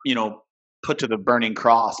 put to the burning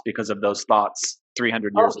cross because of those thoughts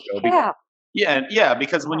 300 years ago. Yeah.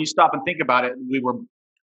 Because when you stop and think about it, we were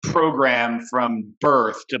programmed from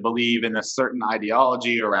birth to believe in a certain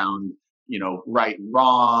ideology around, right and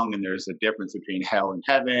wrong, and there's a difference between hell and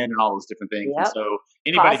heaven and all those different things. Yep. And so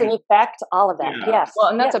anybody cause and effect, all of that. Yeah. Yes. Well,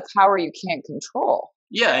 and that's a power you can't control.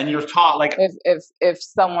 Yeah, and you're taught like if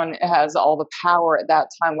someone has all the power at that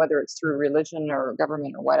time, whether it's through religion or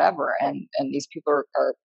government or whatever, and these people are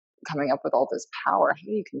coming up with all this power, how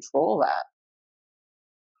do you control that?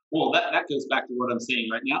 Well, that goes back to what I'm saying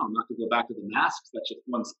right now. Not to go back to the masks, that's just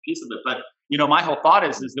one piece of it. But my whole thought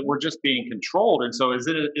is that we're just being controlled, and so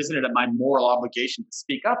isn't it my moral obligation to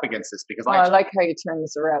speak up against this? Because I like how you turn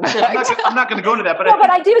this around. I'm not going to go into that, but no, but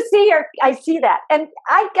I do I see that, and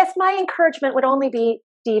I guess my encouragement would only be,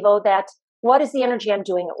 Devo, that what is the energy I'm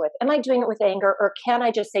doing it with? Am I doing it with anger, or can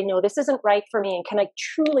I just say, no, this isn't right for me, and can I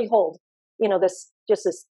truly hold, this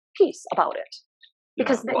peace about it?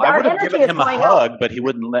 Because I would have given him a hug, but he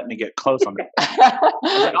wouldn't let me get close on it.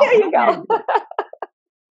 There you go.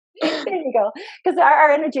 There you go. Because our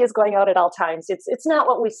energy is going out at all times. It's not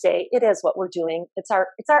what we say. It is what we're doing. It's our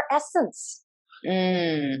essence.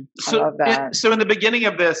 I love that. So in the beginning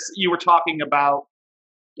of this, you were talking about,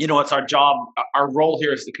 it's our job. Our role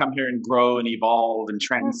here is to come here and grow and evolve and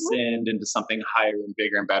transcend into something higher and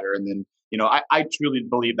bigger and better. And then, I truly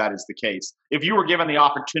believe that is the case. If you were given the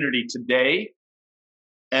opportunity today,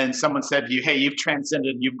 and someone said to you, hey, you've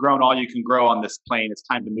transcended, you've grown all you can grow on this plane, it's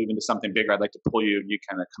time to move into something bigger, I'd like to pull you, and you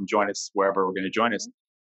kind of come join us wherever we're going to join us.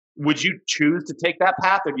 Would you choose to take that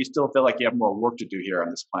path, or do you still feel like you have more work to do here on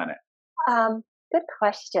this planet? Good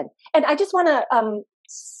question. And I just want to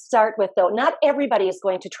start with, though, not everybody is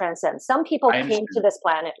going to transcend. Some people came to this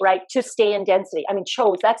planet, right, to stay in density.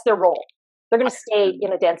 That's their role. They're going to stay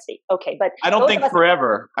in a density. Okay, but I don't think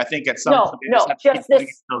forever. I think at some point they just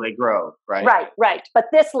this until they grow, right? Right.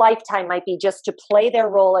 But this lifetime might be just to play their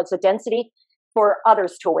role as a density for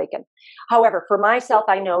others to awaken. However, for myself,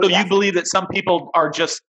 I know. So you believe that some people are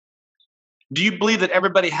just? Do you believe that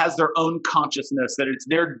everybody has their own consciousness, that it's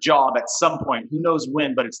their job at some point, who knows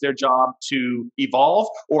when, but it's their job to evolve?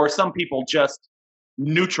 Or are some people just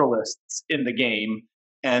neutralists in the game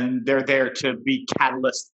and they're there to be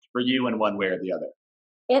catalysts for you in one way or the other?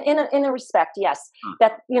 In a respect, yes.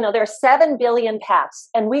 That, there are 7 billion paths,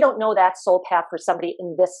 and we don't know that soul path for somebody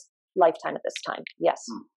in this lifetime at this time. Yes.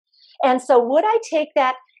 And so would I take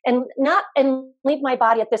that and leave my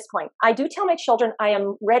body at this point? I do tell my children I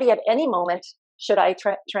am ready at any moment should I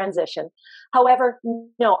transition. However,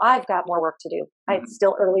 no, I've got more work to do. It's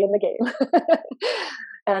still early in the game.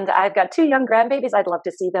 And I've got 2 young grandbabies. I'd love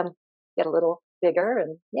to see them get a little bigger,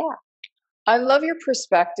 and yeah. I love your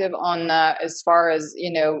perspective on that, as far as,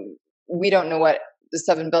 we don't know what the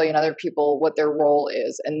 7 billion other people, what their role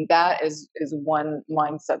is. And that is one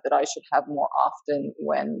mindset that I should have more often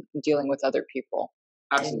when dealing with other people.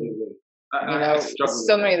 Absolutely.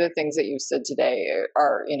 So many of the things that you've said today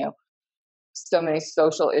are, so many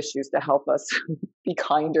social issues to help us be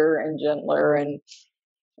kinder and gentler and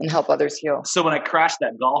help others heal. So when I crashed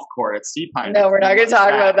that golf court at Sea Pine, no, we're not going to talk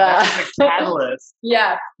about that. That's a catalyst.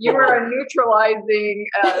 Yeah, you were a neutralizing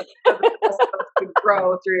for the rest of us to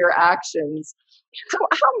grow through your actions.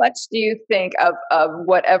 How much do you think of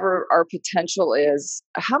whatever our potential is?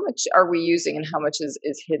 How much are we using, and how much is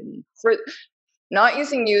hidden? For not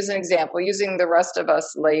using you as an example, using the rest of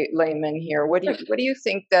us laymen here. What do you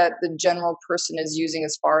think that the general person is using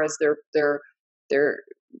as far as their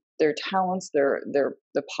talents, the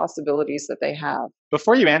possibilities that they have?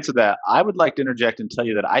 Before you answer that, I would like to interject and tell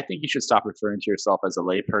you that I think you should stop referring to yourself as a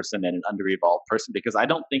lay person and an under-evolved person, because I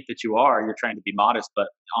don't think that you are. You're trying to be modest, but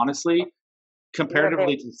honestly,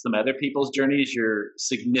 comparatively to some other people's journeys, you're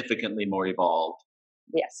significantly more evolved.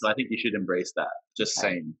 Yes. So I think you should embrace that. Just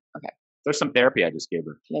saying. Okay. There's some therapy I just gave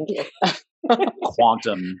her. Thank you.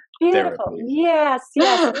 Quantum Beautiful. therapy. Yes.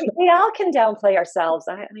 We all can downplay ourselves.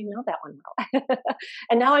 I know that one well.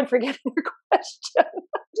 And now I'm forgetting your question.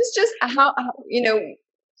 Just how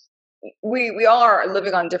we all are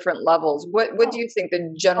living on different levels. What do you think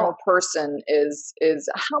the general person is?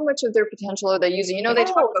 How much of their potential are they using? They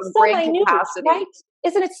talk about brain capacity, right?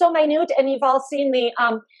 Isn't it so minute? And you've all seen the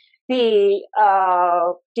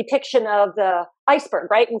depiction of the iceberg,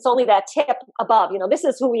 right? And it's only that tip above. This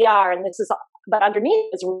is who we are, and but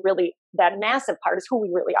underneath is really that massive part is who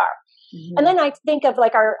we really are. Mm-hmm. And then I think of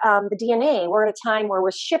like our the DNA. We're at a time where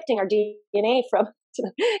we're shifting our DNA from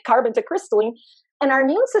carbon to crystalline, and our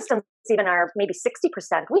immune systems even are maybe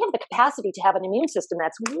 60%. We have the capacity to have an immune system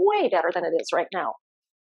that's way better than it is right now.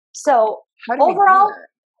 So overall,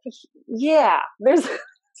 yeah, there's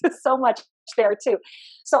so much there too.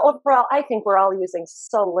 So overall, I think we're all using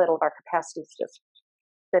so little of our capacities just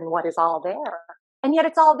than what is all there. And yet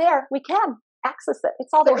it's all there. We can access it.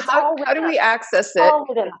 It's all there. So how do we access it? All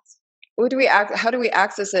within us. How do we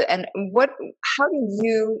access it? And how do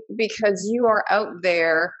you, because you are out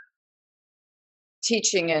there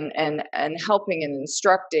teaching and helping and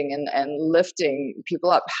instructing and lifting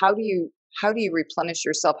people up, how do you replenish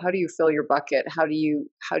yourself? How do you fill your bucket? How do you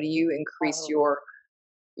increase your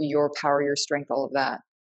power, your strength, all of that?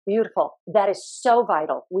 Beautiful. That is so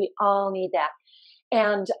vital. We all need that.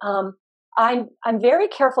 And I'm very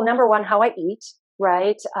careful. Number one, how I eat.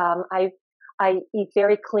 Right. I eat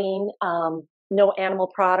very clean. No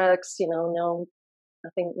animal products. No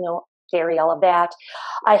nothing. No dairy. All of that.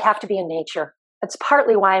 I have to be in nature. It's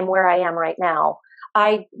partly why I'm where I am right now.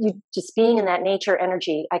 Just being in that nature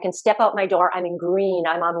energy. I can step out my door. I'm in green.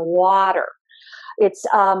 I'm on water. It's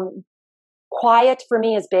quiet for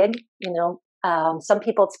me is big. Some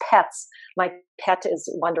people it's pets. My pet is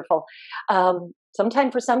wonderful.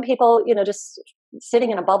 Sometimes for some people, just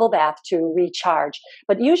sitting in a bubble bath to recharge.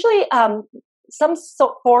 But usually some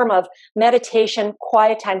form of meditation,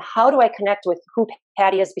 quiet time. How do I connect with who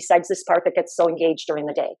Patty is besides this part that gets so engaged during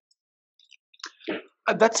the day?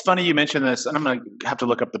 That's funny you mentioned this, and I'm going to have to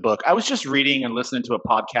look up the book. I was just reading and listening to a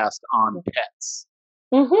podcast on pets.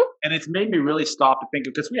 Mm-hmm. And it's made me really stop to think,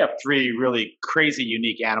 because we have 3 really crazy,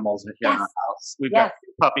 unique animals in our house. We've got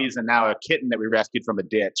 2 puppies and now a kitten that we rescued from a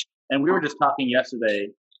ditch. And we were just talking yesterday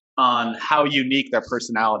on how unique their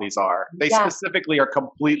personalities are. They specifically are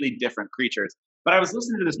completely different creatures. But I was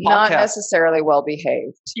listening to this podcast. Not necessarily well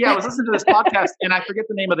behaved. Yeah, I was listening to this podcast, and I forget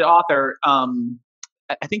the name of the author.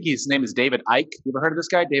 I think his name is David Icke. You ever heard of this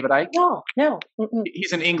guy, David Icke? No. Mm-mm.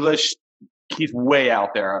 He's an English. He's way out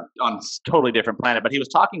there on a totally different planet. But he was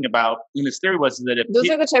talking about, and his theory was that those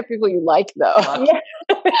are the type of people you like, though.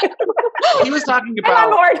 He was talking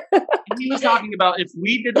about. He was talking about if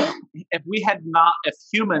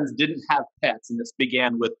humans didn't have pets, and this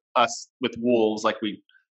began with us with wolves, like we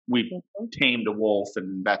tamed a wolf,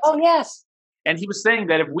 and that's. Oh yes. And he was saying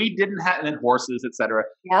that if we didn't have, and then horses, etc.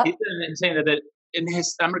 Yeah. He's saying that. I'm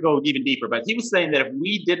going to go even deeper, but he was saying that if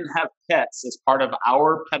we didn't have pets as part of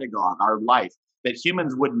our pedagogue, our life, that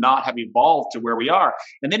humans would not have evolved to where we are.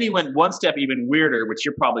 And then he went one step even weirder, which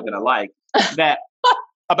you're probably going to like, that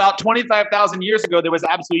about 25,000 years ago, there was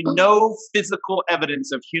absolutely no physical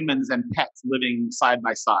evidence of humans and pets living side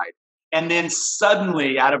by side. And then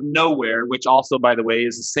suddenly, out of nowhere, which also, by the way,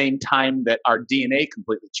 is the same time that our DNA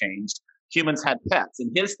completely changed, humans had pets.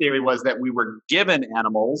 And his theory was that we were given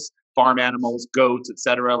animals, farm animals, goats,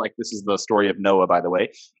 etc. Like this is the story of Noah, by the way,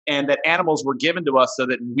 and that animals were given to us so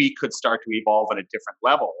that we could start to evolve at a different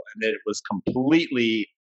level, and that it was completely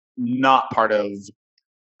not part of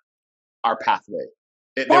our pathway.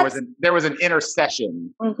 There was an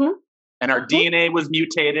intercession, and our DNA was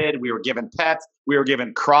mutated. We were given pets. We were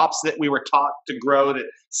given crops that we were taught to grow. That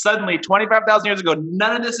suddenly, 25,000 years ago,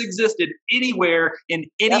 none of this existed anywhere in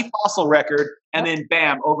any fossil record. And then,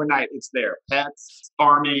 bam! Overnight, it's there. Pets,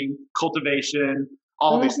 farming, cultivation,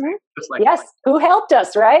 all these things. Just like who helped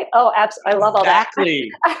us, right? Oh, absolutely! I love all that.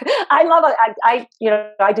 Exactly. I love it.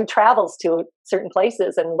 I do travels to certain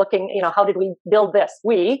places and looking. How did we build this?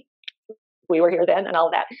 We were here then and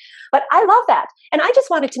all that. But I love that. And I just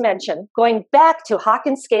wanted to mention, going back to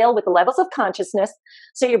Hawkins scale with the levels of consciousness,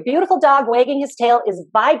 so your beautiful dog wagging his tail is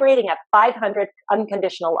vibrating at 500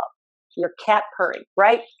 unconditional love. Your cat purring,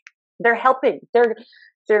 right? They're helping. They're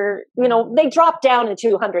they drop down in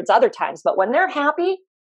 200s other times, but when they're happy,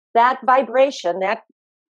 that vibration, that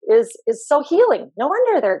is so healing. No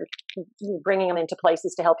wonder they're bringing them into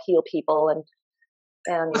places to help heal people. And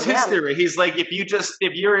what's his theory? He's like,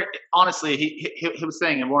 honestly, he was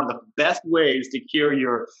saying, and one of the best ways to cure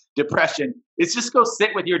your depression is just go sit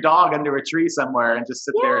with your dog under a tree somewhere and just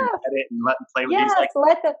sit there and pet it and let him play with you. Yes,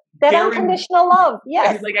 like, that unconditional love.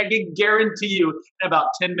 Yes. He's like, I can guarantee you in about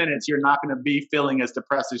 10 minutes, you're not going to be feeling as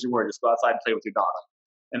depressed as you were. Just go outside and play with your dog.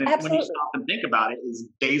 And when you stop and think about it, as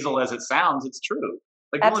basal as it sounds, it's true.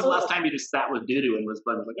 Like, when was the last time you just sat with Dudu and was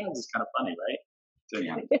like, oh, this is kind of funny, right? So,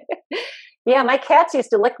 yeah. Yeah, my cats used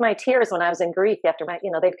to lick my tears when I was in grief after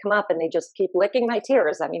they'd come up and they just keep licking my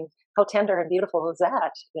tears. I mean, how tender and beautiful is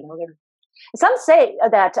that? Some say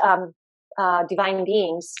that divine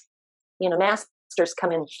beings, masters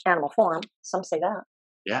come in animal form. Some say that.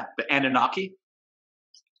 Yeah, the Anunnaki.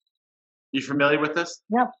 You familiar with this?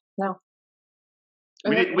 No.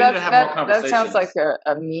 We didn't have more conversation. That sounds like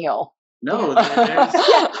a meal. No,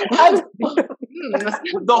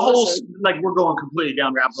 the whole, like, we're going completely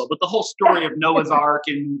down rabbit hole, but the whole story of Noah's Ark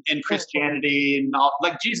and Christianity and all,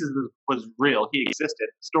 like, Jesus was real. He existed.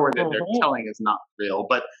 The story that they're telling is not real,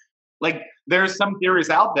 but like, there's some theories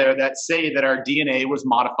out there that say that our DNA was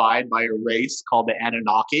modified by a race called the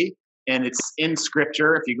Anunnaki, and it's in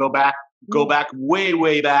scripture. If you go back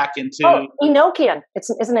way back into Enochian.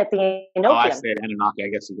 Isn't it the Enochian? Oh, I said Anunnaki. I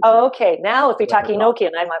guess. Okay. Now, if we talk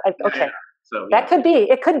Enochian, okay. Yeah. So that could be.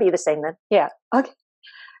 It could be the same then. Yeah. Okay.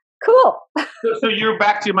 Cool. So you're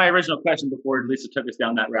back to my original question before Lisa took us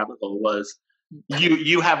down that rabbit hole. Was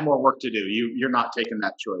you have more work to do? You're not taking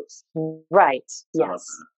that choice. Right. Yes.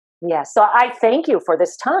 Yes. So I thank you for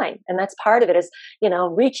this time. And that's part of it is,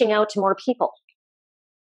 reaching out to more people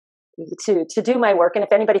to do my work. And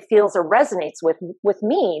if anybody feels or resonates with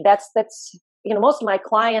me, that's, most of my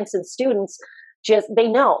clients and students they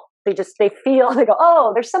know, they feel, they go,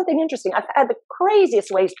 oh, there's something interesting. I've had the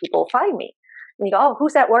craziest ways people find me. And you go, oh,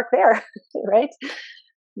 who's that work there? Right.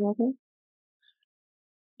 Mm-hmm.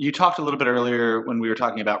 You talked a little bit earlier when we were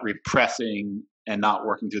talking about repressing and not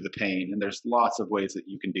working through the pain. And there's lots of ways that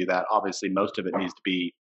you can do that. Obviously, most of it needs to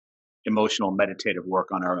be emotional, meditative work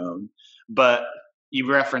on our own. But you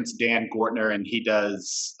referenced Dan Gortner, and he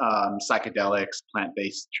does psychedelics,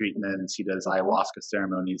 plant-based treatments. He does ayahuasca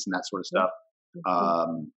ceremonies and that sort of stuff.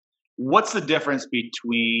 What's the difference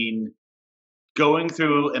between going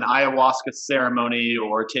through an ayahuasca ceremony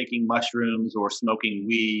or taking mushrooms or smoking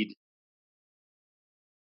weed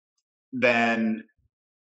than,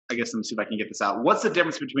 I guess, let me see if I can get this out. What's the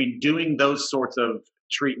difference between doing those sorts of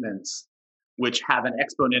treatments, which have an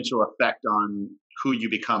exponential effect on who you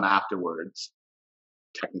become afterwards?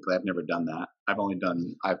 Technically, I've never done that.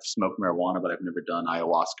 I've smoked marijuana, but I've never done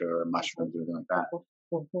ayahuasca or mushrooms or anything like that.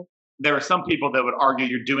 Mm-hmm. There are some people that would argue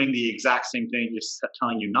you're doing the exact same thing just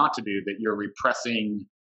telling you not to do, that you're repressing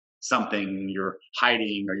something, you're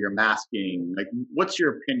hiding or you're masking. Like, what's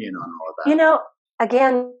your opinion on all of that?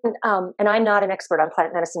 Again, and I'm not an expert on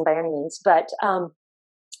plant medicine by any means, but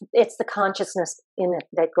it's the consciousness in it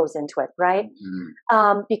that goes into it, right?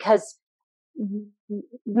 Mm-hmm. Because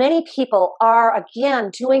many people are,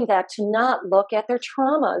 again, doing that to not look at their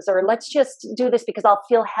traumas, or let's just do this because I'll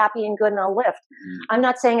feel happy and good and I'll lift. Mm-hmm. I'm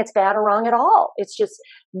not saying it's bad or wrong at all. It's just,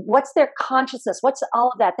 what's their consciousness? What's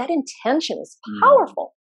all of that? That intention is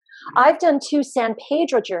powerful. I've done 2 San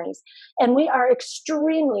Pedro journeys, and we are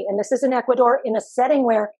extremely, and this is in Ecuador, in a setting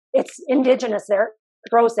where it's indigenous there,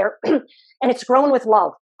 grows there, and it's grown with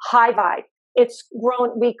love, high vibe. It's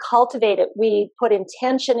grown, we cultivate it, we put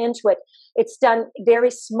intention into it. It's done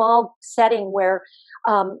very small setting where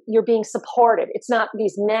you're being supported. It's not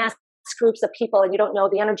these mass groups of people and you don't know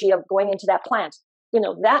the energy of going into that plant.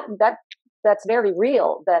 That's very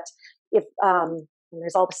real, that if, and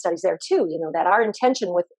there's all the studies there too, that our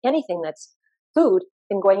intention with anything that's food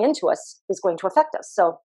and going into us is going to affect us.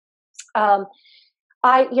 So, and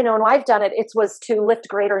I've done it. It was to lift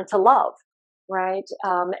greater into love, right?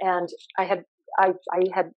 And I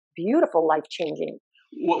had beautiful life-changing.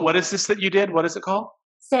 What is this that you did? What is it called?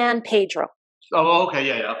 San Pedro. Oh, okay,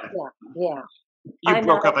 yeah, okay. Yeah. You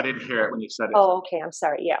broke up. I didn't hear it when you said it. Oh, okay. I'm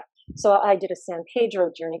sorry. Yeah. So I did a San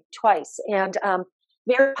Pedro journey twice, and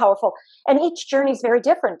very powerful. And each journey is very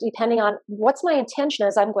different depending on what's my intention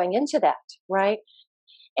as I'm going into that, right?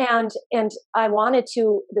 And I wanted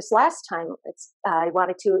to, this last time, I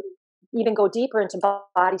wanted to even go deeper into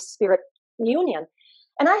body-spirit union.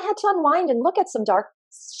 And I had to unwind and look at some dark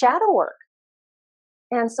shadow work.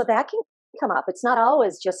 And so that can come up. It's not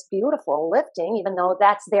always just beautiful lifting, even though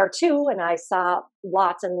that's there too. And I saw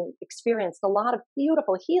lots and experienced a lot of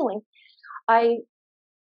beautiful healing.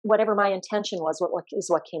 Whatever my intention was, what is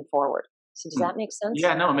what came forward. So does that make sense?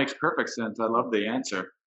 Yeah, no, it makes perfect sense. I love the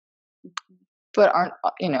answer. But aren't,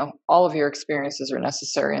 all of your experiences are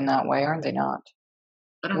necessary in that way, aren't they not?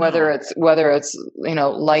 I don't whether know. it's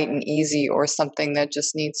light and easy, or something that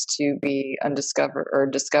just needs to be undiscovered or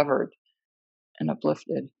discovered and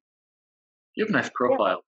uplifted. You have a nice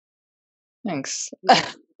profile. Yeah. Thanks.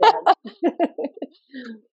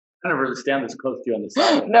 I never really stand this close to you on the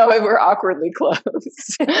side. No, we're awkwardly close.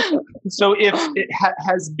 So if it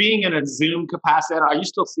has being in a Zoom capacity, are you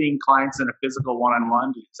still seeing clients in a physical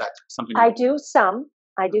one-on-one? Is that something? I do some,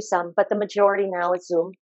 but the majority now is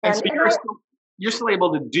Zoom. And so you're still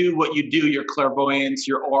able to do what you do, your clairvoyance,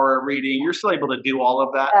 your aura reading, you're still able to do all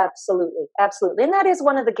of that? Absolutely. And that is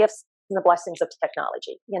one of the gifts and the blessings of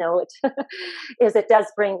technology. It does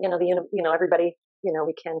bring, everybody,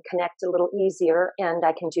 we can connect a little easier, and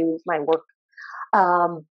I can do my work.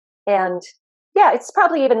 And yeah, it's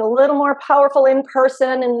probably even a little more powerful in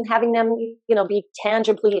person and having them, be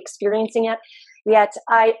tangibly experiencing it. Yet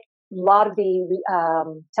lot of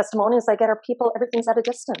the testimonials I get are people, everything's at a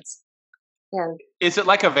distance. And is it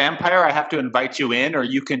like a vampire? I have to invite you in, or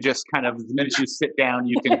you can just kind of, the minute you sit down,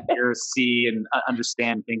 you can hear, see, and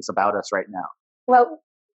understand things about us right now? Well,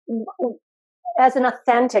 as an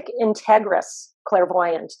authentic, integrous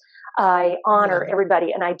clairvoyant, I honor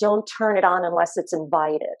everybody and I don't turn it on unless it's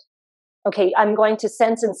invited. Okay, I'm going to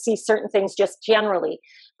sense and see certain things just generally,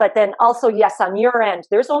 but then also, yes, on your end,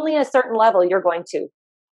 there's only a certain level you're going to,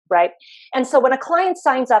 right? And so when a client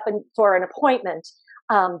signs up for an appointment,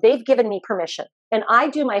 they've given me permission, and I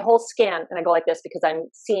do my whole scan, and I go like this because I'm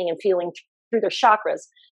seeing and feeling through their chakras,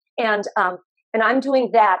 and I'm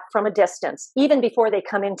doing that from a distance, even before they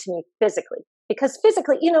come into me physically. Because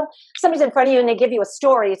physically, somebody's in front of you and they give you a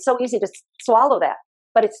story, it's so easy to swallow that,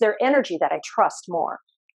 but it's their energy that I trust more.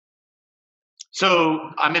 So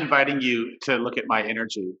I'm inviting you to look at my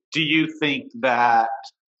energy. Do you think that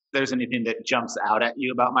there's anything that jumps out at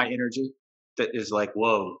you about my energy that is like,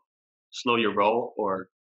 whoa, slow your roll or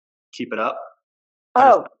keep it up?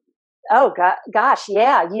 Gosh,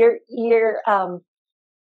 yeah. You're how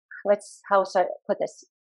should I put this?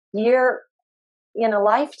 You're in a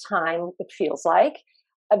lifetime, it feels like,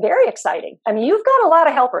 very exciting. I mean, you've got a lot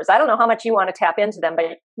of helpers. I don't know how much you want to tap into them, but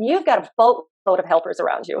you've got a boatload of helpers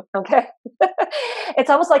around you. Okay. It's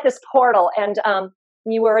almost like this portal, and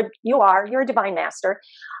you're a divine master.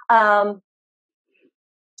 I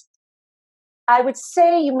would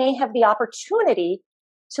say you may have the opportunity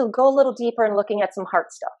to go a little deeper and looking at some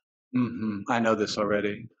heart stuff. I know this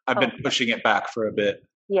already. I've been pushing it back for a bit.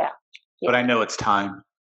 Yeah. But I know it's time.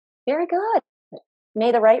 Very good.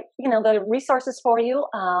 May the right, the resources for you.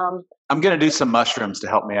 I'm going to do some mushrooms to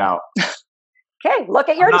help me out. Okay, look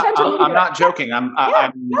at your intention. I'm not joking. I'm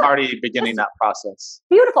already beginning that process.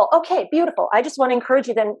 Beautiful. Okay, beautiful. I just want to encourage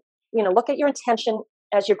you then, look at your intention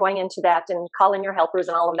as you're going into that, and call in your helpers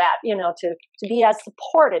and all of that, to be as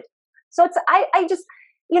supported. So it's, I just,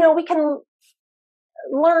 we can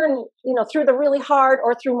learn, through the really hard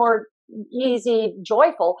or through more easy,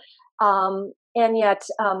 joyful. And yet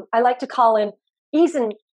I like to call in ease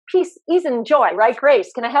and peace, ease and joy, right?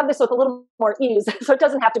 Grace. Can I have this with a little more ease? So it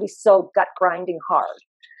doesn't have to be so gut grinding hard.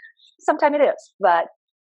 Sometimes it is, but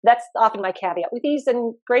that's often my caveat. With ease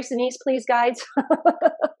and grace and ease, please, guides.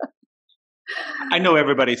 I know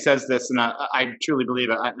everybody says this, and I truly believe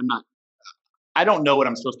it. I don't know what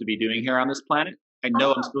I'm supposed to be doing here on this planet. I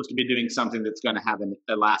know I'm supposed to be doing something that's going to have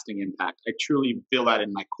a lasting impact. I truly feel that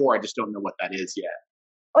in my core. I just don't know what that is yet.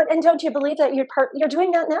 Oh, and don't you believe that you're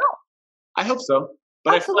doing that now? I hope so.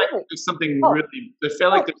 But absolutely. I feel like there's something really, I feel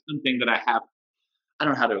like there's something that I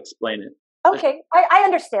don't know how to explain it. Okay, I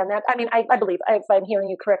understand that. I mean, I believe, if I'm hearing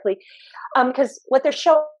you correctly, because what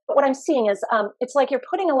I'm seeing is, it's like you're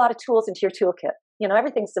putting a lot of tools into your toolkit.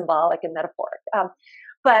 Everything's symbolic and metaphoric,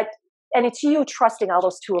 and it's you trusting all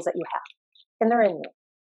those tools that you have, and they're in you,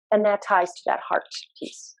 and that ties to that heart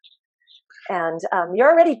piece. And you're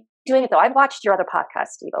already doing it, though. I've watched your other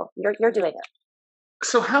podcast, Steve-O. You're doing it.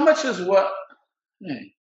 So how much is what?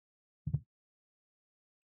 Hey.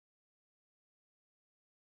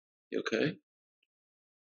 You okay?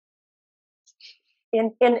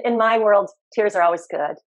 In my world, tears are always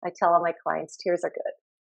good. I tell all my clients, tears are good.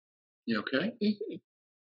 You okay?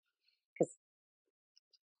 Because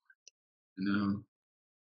no.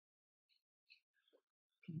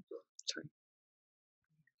 Sorry.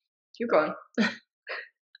 Keep going.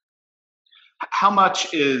 How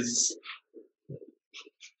much is?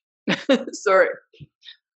 Sorry.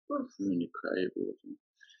 You cry.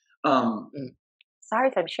 Sorry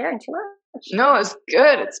if I'm sharing too much. No, it's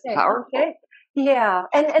good. It's powerful. Okay. Yeah,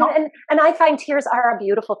 and I find tears are a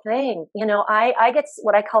beautiful thing. I get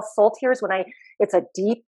what I call soul tears when it's a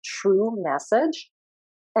deep, true message,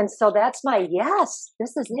 and so that's my yes.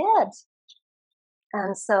 This is it,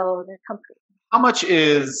 and so they're comforting. How much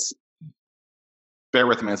is? Bear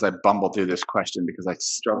with me as I bumble through this question because I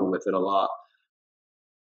struggle with it a lot.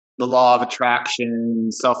 The law of attraction,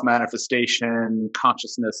 self-manifestation,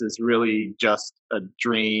 consciousness is really just a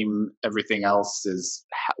dream. Everything else is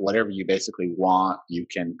whatever you basically want, you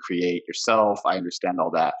can create yourself. I understand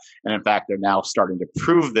all that. And in fact, they're now starting to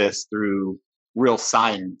prove this through real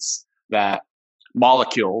science that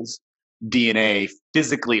molecules, DNA,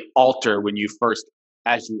 physically alter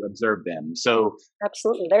as you observe them. So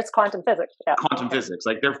absolutely, there's quantum physics. Yeah. Quantum physics,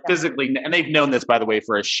 like they're physically, and they've known this, by the way,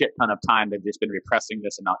 for a shit ton of time. They've just been repressing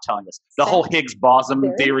this and not telling us. The whole Higgs boson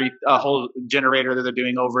theory, a whole generator that they're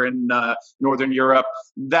doing over in Northern Europe,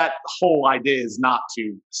 that whole idea is not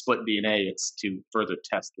to split DNA, it's to further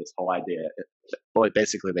test this whole idea.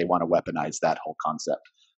 Basically, they want to weaponize that whole concept.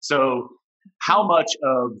 So how much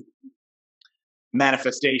of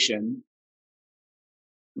manifestation.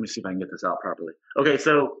 Let me see if I can get this out properly. Okay,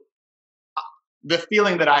 so the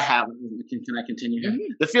feeling that I have, can I continue here?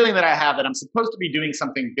 The feeling that I have that I'm supposed to be doing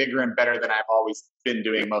something bigger and better than I've always been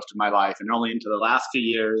doing most of my life, and only into the last few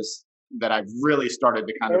years that I've really started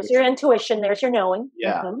to kind of. There's your intuition. There's your knowing.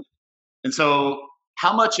 Yeah. And so,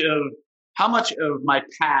 how much of my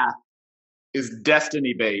path is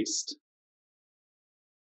destiny based,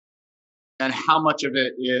 and how much of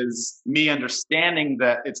it is me understanding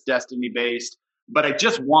that it's destiny based, but I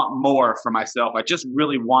just want more for myself. I just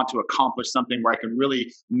really want to accomplish something where I can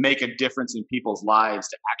really make a difference in people's lives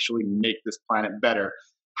to actually make this planet better.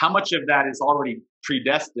 How much of that is already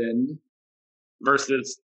predestined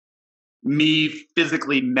versus me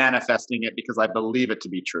physically manifesting it because I believe it to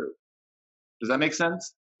be true? Does that make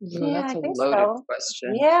sense? Yeah, that's a loaded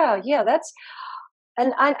question. Yeah, that's,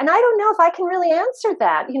 and I don't know if I can really answer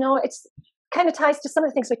that. You know, it's kind of ties to some of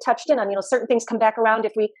the things we touched in on. You know, certain things come back around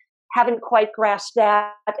if we haven't quite grasped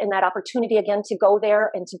that and that opportunity again to go there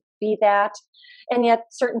and to be that. And yet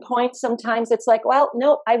certain points, sometimes it's like, well,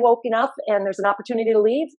 no, I woke enough and there's an opportunity to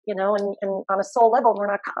leave, you know, and on a soul level, we're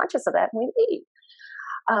not conscious of that and we leave.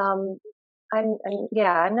 I'm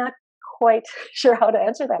not quite sure how to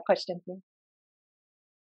answer that question.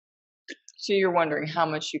 So you're wondering how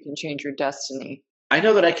much you can change your destiny. I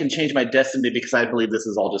know that I can change my destiny because I believe this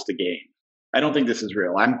is all just a game. I don't think this is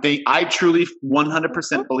real. I truly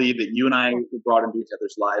 100% believe that you and I were brought into each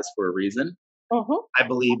other's lives for a reason. I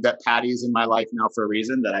believe that Patty's in my life now for a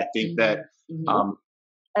reason. That I think that,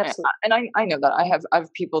 absolutely. And I know that I have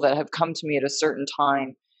people that have come to me at a certain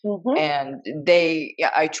time, and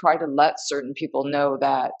I try to let certain people know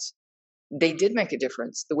that they did make a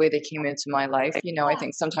difference the way they came into my life. You know, I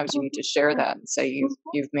think sometimes you need to share that and say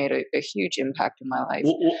you've made a huge impact in my life.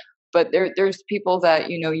 But there's people that,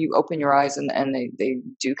 you know, you open your eyes and they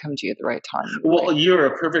do come to you at the right time. Well, you're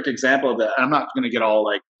a perfect example of that. I'm not going to get all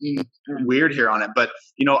like weird here on it, but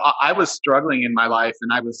you know, I was struggling in my life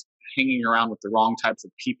and I was hanging around with the wrong types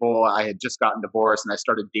of people. I had just gotten divorced and I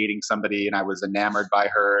started dating somebody and I was enamored by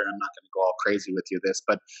her. And I'm not going to go all crazy with you this,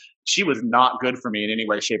 but she was not good for me in any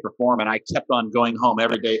way, shape, or form. And I kept on going home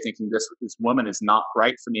every day thinking this woman is not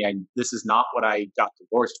right for me. This is not what I got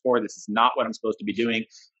divorced for. This is not what I'm supposed to be doing.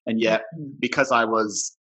 And yet, because I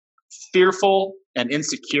was fearful and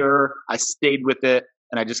insecure, I stayed with it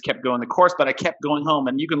and I just kept going the course, but I kept going home.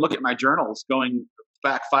 And you can look at my journals going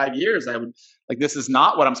back 5 years. I would like, this is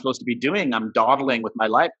not what I'm supposed to be doing. I'm dawdling with my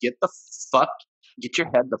life. Get your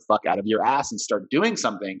head the fuck out of your ass and start doing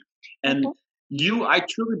something. And I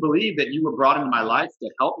truly believe that you were brought into my life to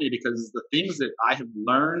help me because the things that I have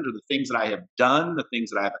learned or the things that I have done, the things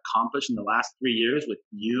that I have accomplished in the last 3 years with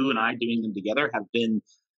you and I doing them together have been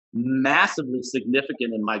massively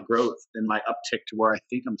significant in my growth and my uptick to where I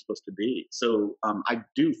think I'm supposed to be. So I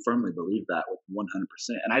do firmly believe that with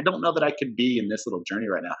 100%. And I don't know that I could be in this little journey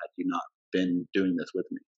right now had you not been doing this with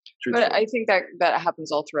me. Truthfully. But I think that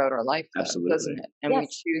happens all throughout our life, though, absolutely, doesn't it? And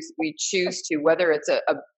we choose to, whether it's a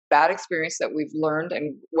bad experience that we've learned,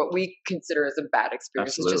 and what we consider as a bad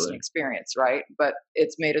experience is just an experience, right? But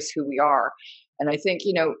it's made us who we are. And I think,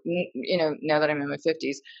 you know, now that I'm in my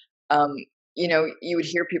 50s, you know, you would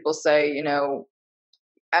hear people say, you know,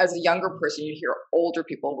 as a younger person, you hear older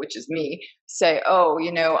people, which is me, say, oh,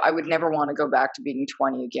 you know, I would never want to go back to being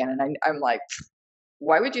 20 again. And I'm like,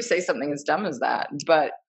 why would you say something as dumb as that?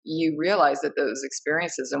 But you realize that those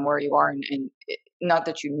experiences and where you are, and not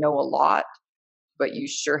that you know a lot, but you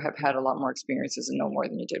sure have had a lot more experiences and know more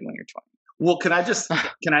than you did when you're 20. Well, can I just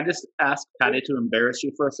ask Patty to embarrass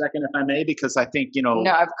you for a second, if I may? Because I think, you know, no,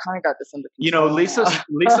 I've kind of got this under control. You know, Lisa,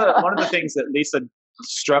 one of the things that Lisa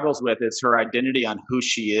struggles with is her identity on who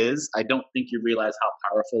she is. I don't think you realize how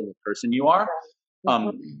powerful of a person you are.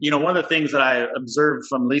 You know, one of the things that I observed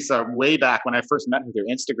from Lisa way back when I first met her through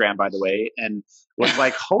Instagram, by the way, and was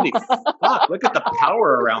like, holy fuck, look at the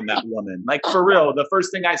power around that woman. Like, for real, the first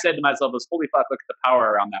thing I said to myself was, holy fuck, look at the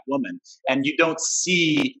power around that woman. And you don't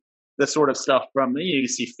see the sort of stuff from me. You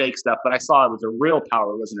see fake stuff, but I saw it was a real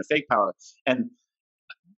power. It wasn't a fake power. And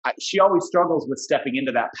she always struggles with stepping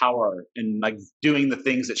into that power and like doing the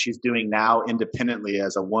things that she's doing now independently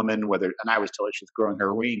as a woman, and I always tell her she's growing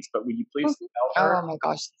her wings, but will you please tell her? Oh my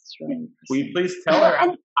gosh, that's really will you please tell her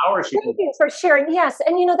how power she Thank you for sharing. Yes.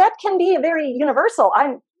 And you know, that can be a very universal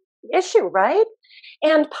issue, right?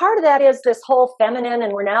 And part of that is this whole feminine,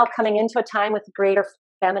 and we're now coming into a time with greater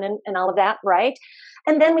feminine and all of that, right?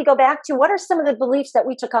 And then we go back to what are some of the beliefs that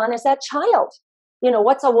we took on as that child? You know,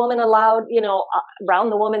 what's a woman allowed, you know,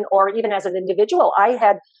 around the woman, or even as an individual? I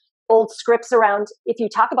had old scripts around, if you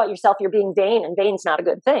talk about yourself, you're being vain, and vain's not a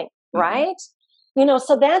good thing, right?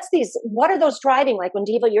 So that's what are those driving? Like when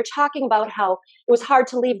Diva, you're talking about how it was hard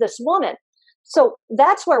to leave this woman. So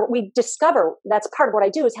that's where we discover, that's part of what I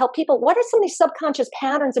do, is help people. What are some of these subconscious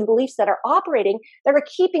patterns and beliefs that are operating that are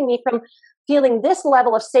keeping me from feeling this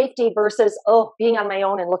level of safety versus, being on my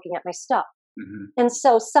own and looking at my stuff? Mm-hmm. And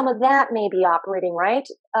so some of that may be operating, right,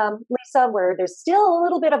 Lisa, where there's still a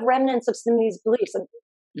little bit of remnants of some of these beliefs. And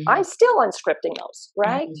I'm still unscripting those,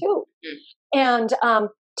 right, too. And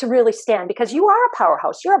to really stand, because you are a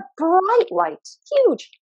powerhouse. You're a bright light, huge.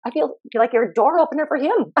 I feel like you're a door opener for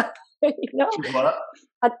him. What?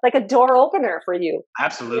 Like a door opener for you.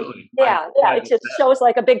 Absolutely. Yeah. It just shows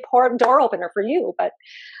like a big door opener for you. But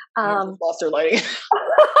lost her lighting.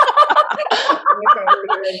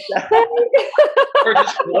 Or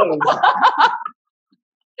just closed.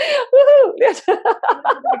 Woohoo!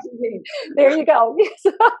 There you go.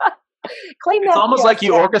 Claim it's that. Almost like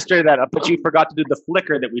you orchestrated that up, but you forgot to do the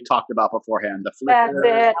flicker that we talked about beforehand. The flicker.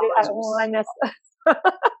 That's it. I missed.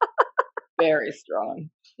 Very strong.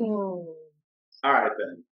 All right,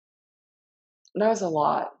 then. That was a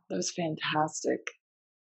lot. That was fantastic.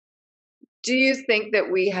 Do you think that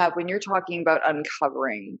we have, when you're talking about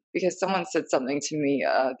uncovering, because someone said something to me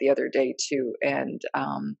the other day too, and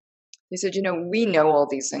they said, we know all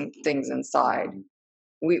these things inside.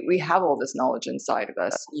 We have all this knowledge inside of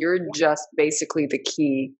us. You're just basically the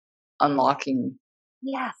key unlocking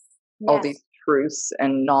all these truths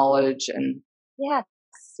and knowledge. And yes,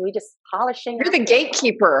 we just polishing. You're the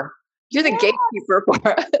gatekeeper. You're the gatekeeper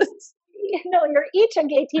for us. You're each a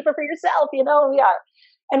gatekeeper for yourself. We are.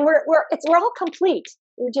 And we're all complete.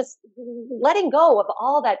 We're just letting go of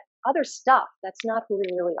all that other stuff that's not who we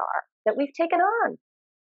really are, that we've taken on.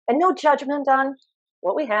 And no judgment on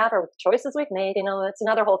what we have or choices we've made. It's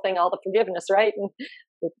another whole thing, all the forgiveness, right? And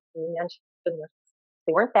we mentioned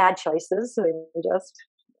they weren't bad choices. They were just.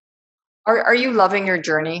 Are you loving your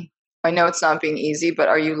journey? I know it's not being easy, but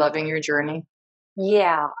are you loving your journey?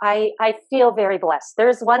 Yeah, I feel very blessed.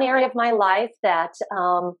 There's one area of my life that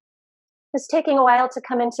is taking a while to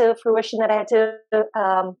come into fruition that I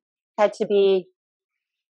had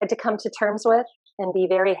to come to terms with and be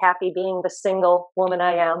very happy being the single woman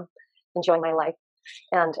I am, enjoying my life.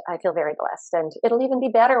 And I feel very blessed. And it'll even be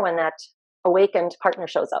better when that awakened partner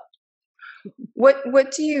shows up.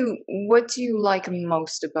 What do you like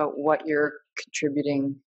most about what you're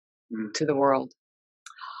contributing to the world?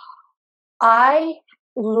 I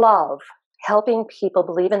love helping people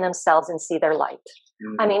believe in themselves and see their light.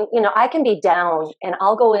 I mean, I can be down and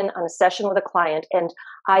I'll go in on a session with a client and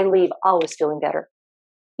I leave always feeling better.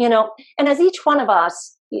 And as each one of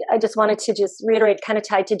us, I just wanted to just reiterate, kind of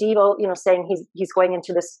tied to Devo, saying he's going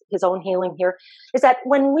into his own healing here, is that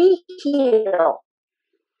when we heal,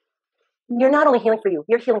 you're not only healing for you,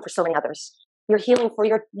 you're healing for so many others. You're healing for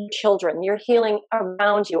your children. You're healing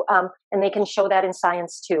around you. And they can show that in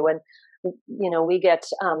science too. And, we get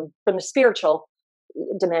from the spiritual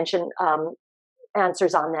dimension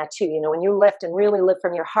answers on that too. When you lift and really live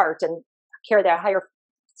from your heart and carry that higher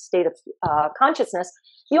state of consciousness,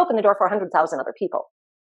 you open the door for 100,000 other people.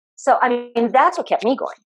 So, I mean, that's what kept me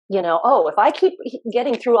going. If I keep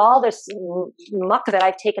getting through all this muck that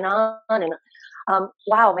I've taken on and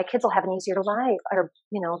wow, my kids will have an easier life, or,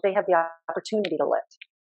 they have the opportunity to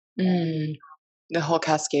live. The whole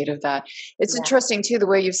cascade of that. It's interesting too, the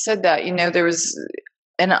way you've said that, there was,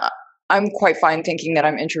 and I'm quite fine thinking that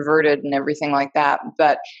I'm introverted and everything like that,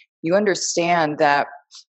 but you understand that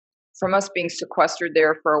from us being sequestered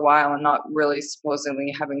there for a while and not really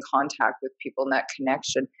supposedly having contact with people and that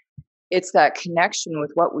connection, it's that connection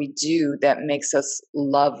with what we do that makes us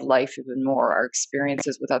love life even more. Our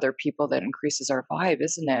experiences with other people that increases our vibe,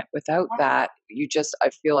 isn't it? Without that, I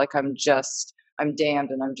feel like I'm damned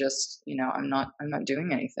and I'm just, I'm not doing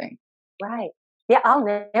anything. Right. Yeah. I'll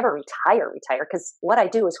never retire because what I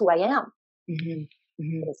do is who I am in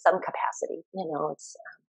some capacity, it's,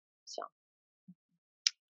 so.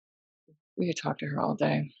 We could talk to her all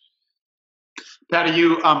day. Patty,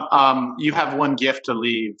 you have one gift to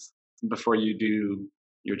leave before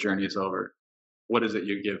your journey is over. What is it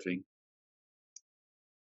you're giving?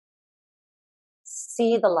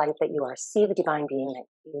 See the light that you are. See the divine being that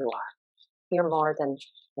you are. You're more than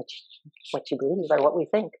what you believe or what we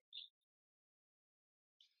think.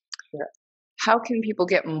 How can people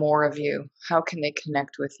get more of you? How can they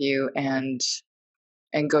connect with you and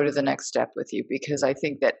go to the next step with you? Because I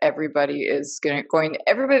think that everybody is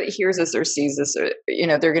everybody that hears this or sees this,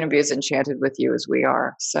 they're going to be as enchanted with you as we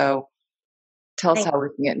are. So tell us how we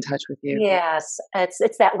can get in touch with you. Yes,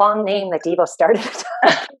 it's that long name that Devo started.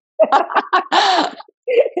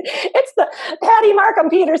 It's the Patty Markham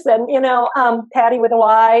Peterson, Patty with a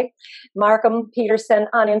Y, Markham Peterson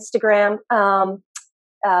on Instagram.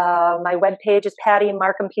 My webpage is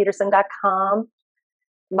pattymarkhampeterson.com.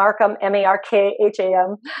 Markham,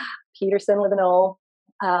 Markham, Peterson with an O.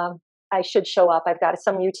 I should show up. I've got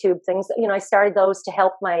some YouTube things. I started those to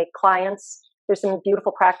help my clients. There's some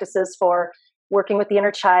beautiful practices for working with the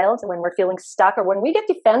inner child when we're feeling stuck or when we get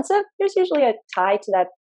defensive. There's usually a tie to that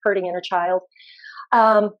hurting inner child.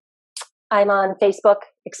 I'm on Facebook,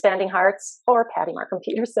 Expanding Hearts, or Patty Markham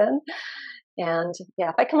Peterson. And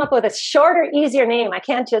if I come up with a shorter, easier name, I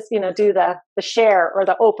can't just, do the Cher or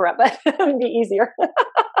the Oprah, but it would be easier.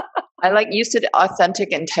 You said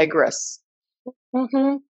authentic integrous.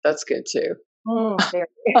 Mm-hmm. That's good too. Very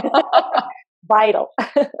vital.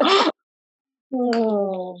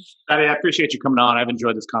 Patty, I appreciate you coming on. I've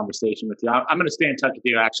enjoyed this conversation with you. I'm going to stay in touch with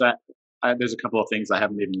you. Actually, there's a couple of things I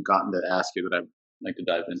haven't even gotten to ask you that I'd like to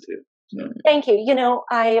dive into. So. Thank you.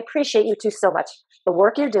 I appreciate you two so much. The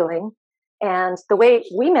work you're doing and the way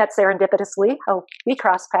we met serendipitously. Oh, we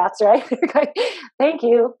crossed paths, right? Thank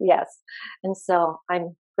you. Yes. And so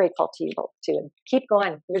I'm grateful to you both too. And keep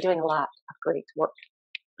going. You're doing a lot of great work.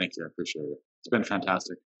 Thank you. I appreciate it. It's been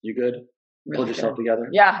fantastic. You good? Really Hold yourself together?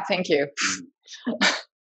 Yeah, thank you.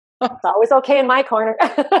 It's always okay in my corner.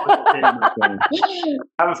 Have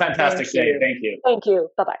a fantastic day. Thank you. Thank you.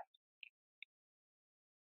 Bye-bye.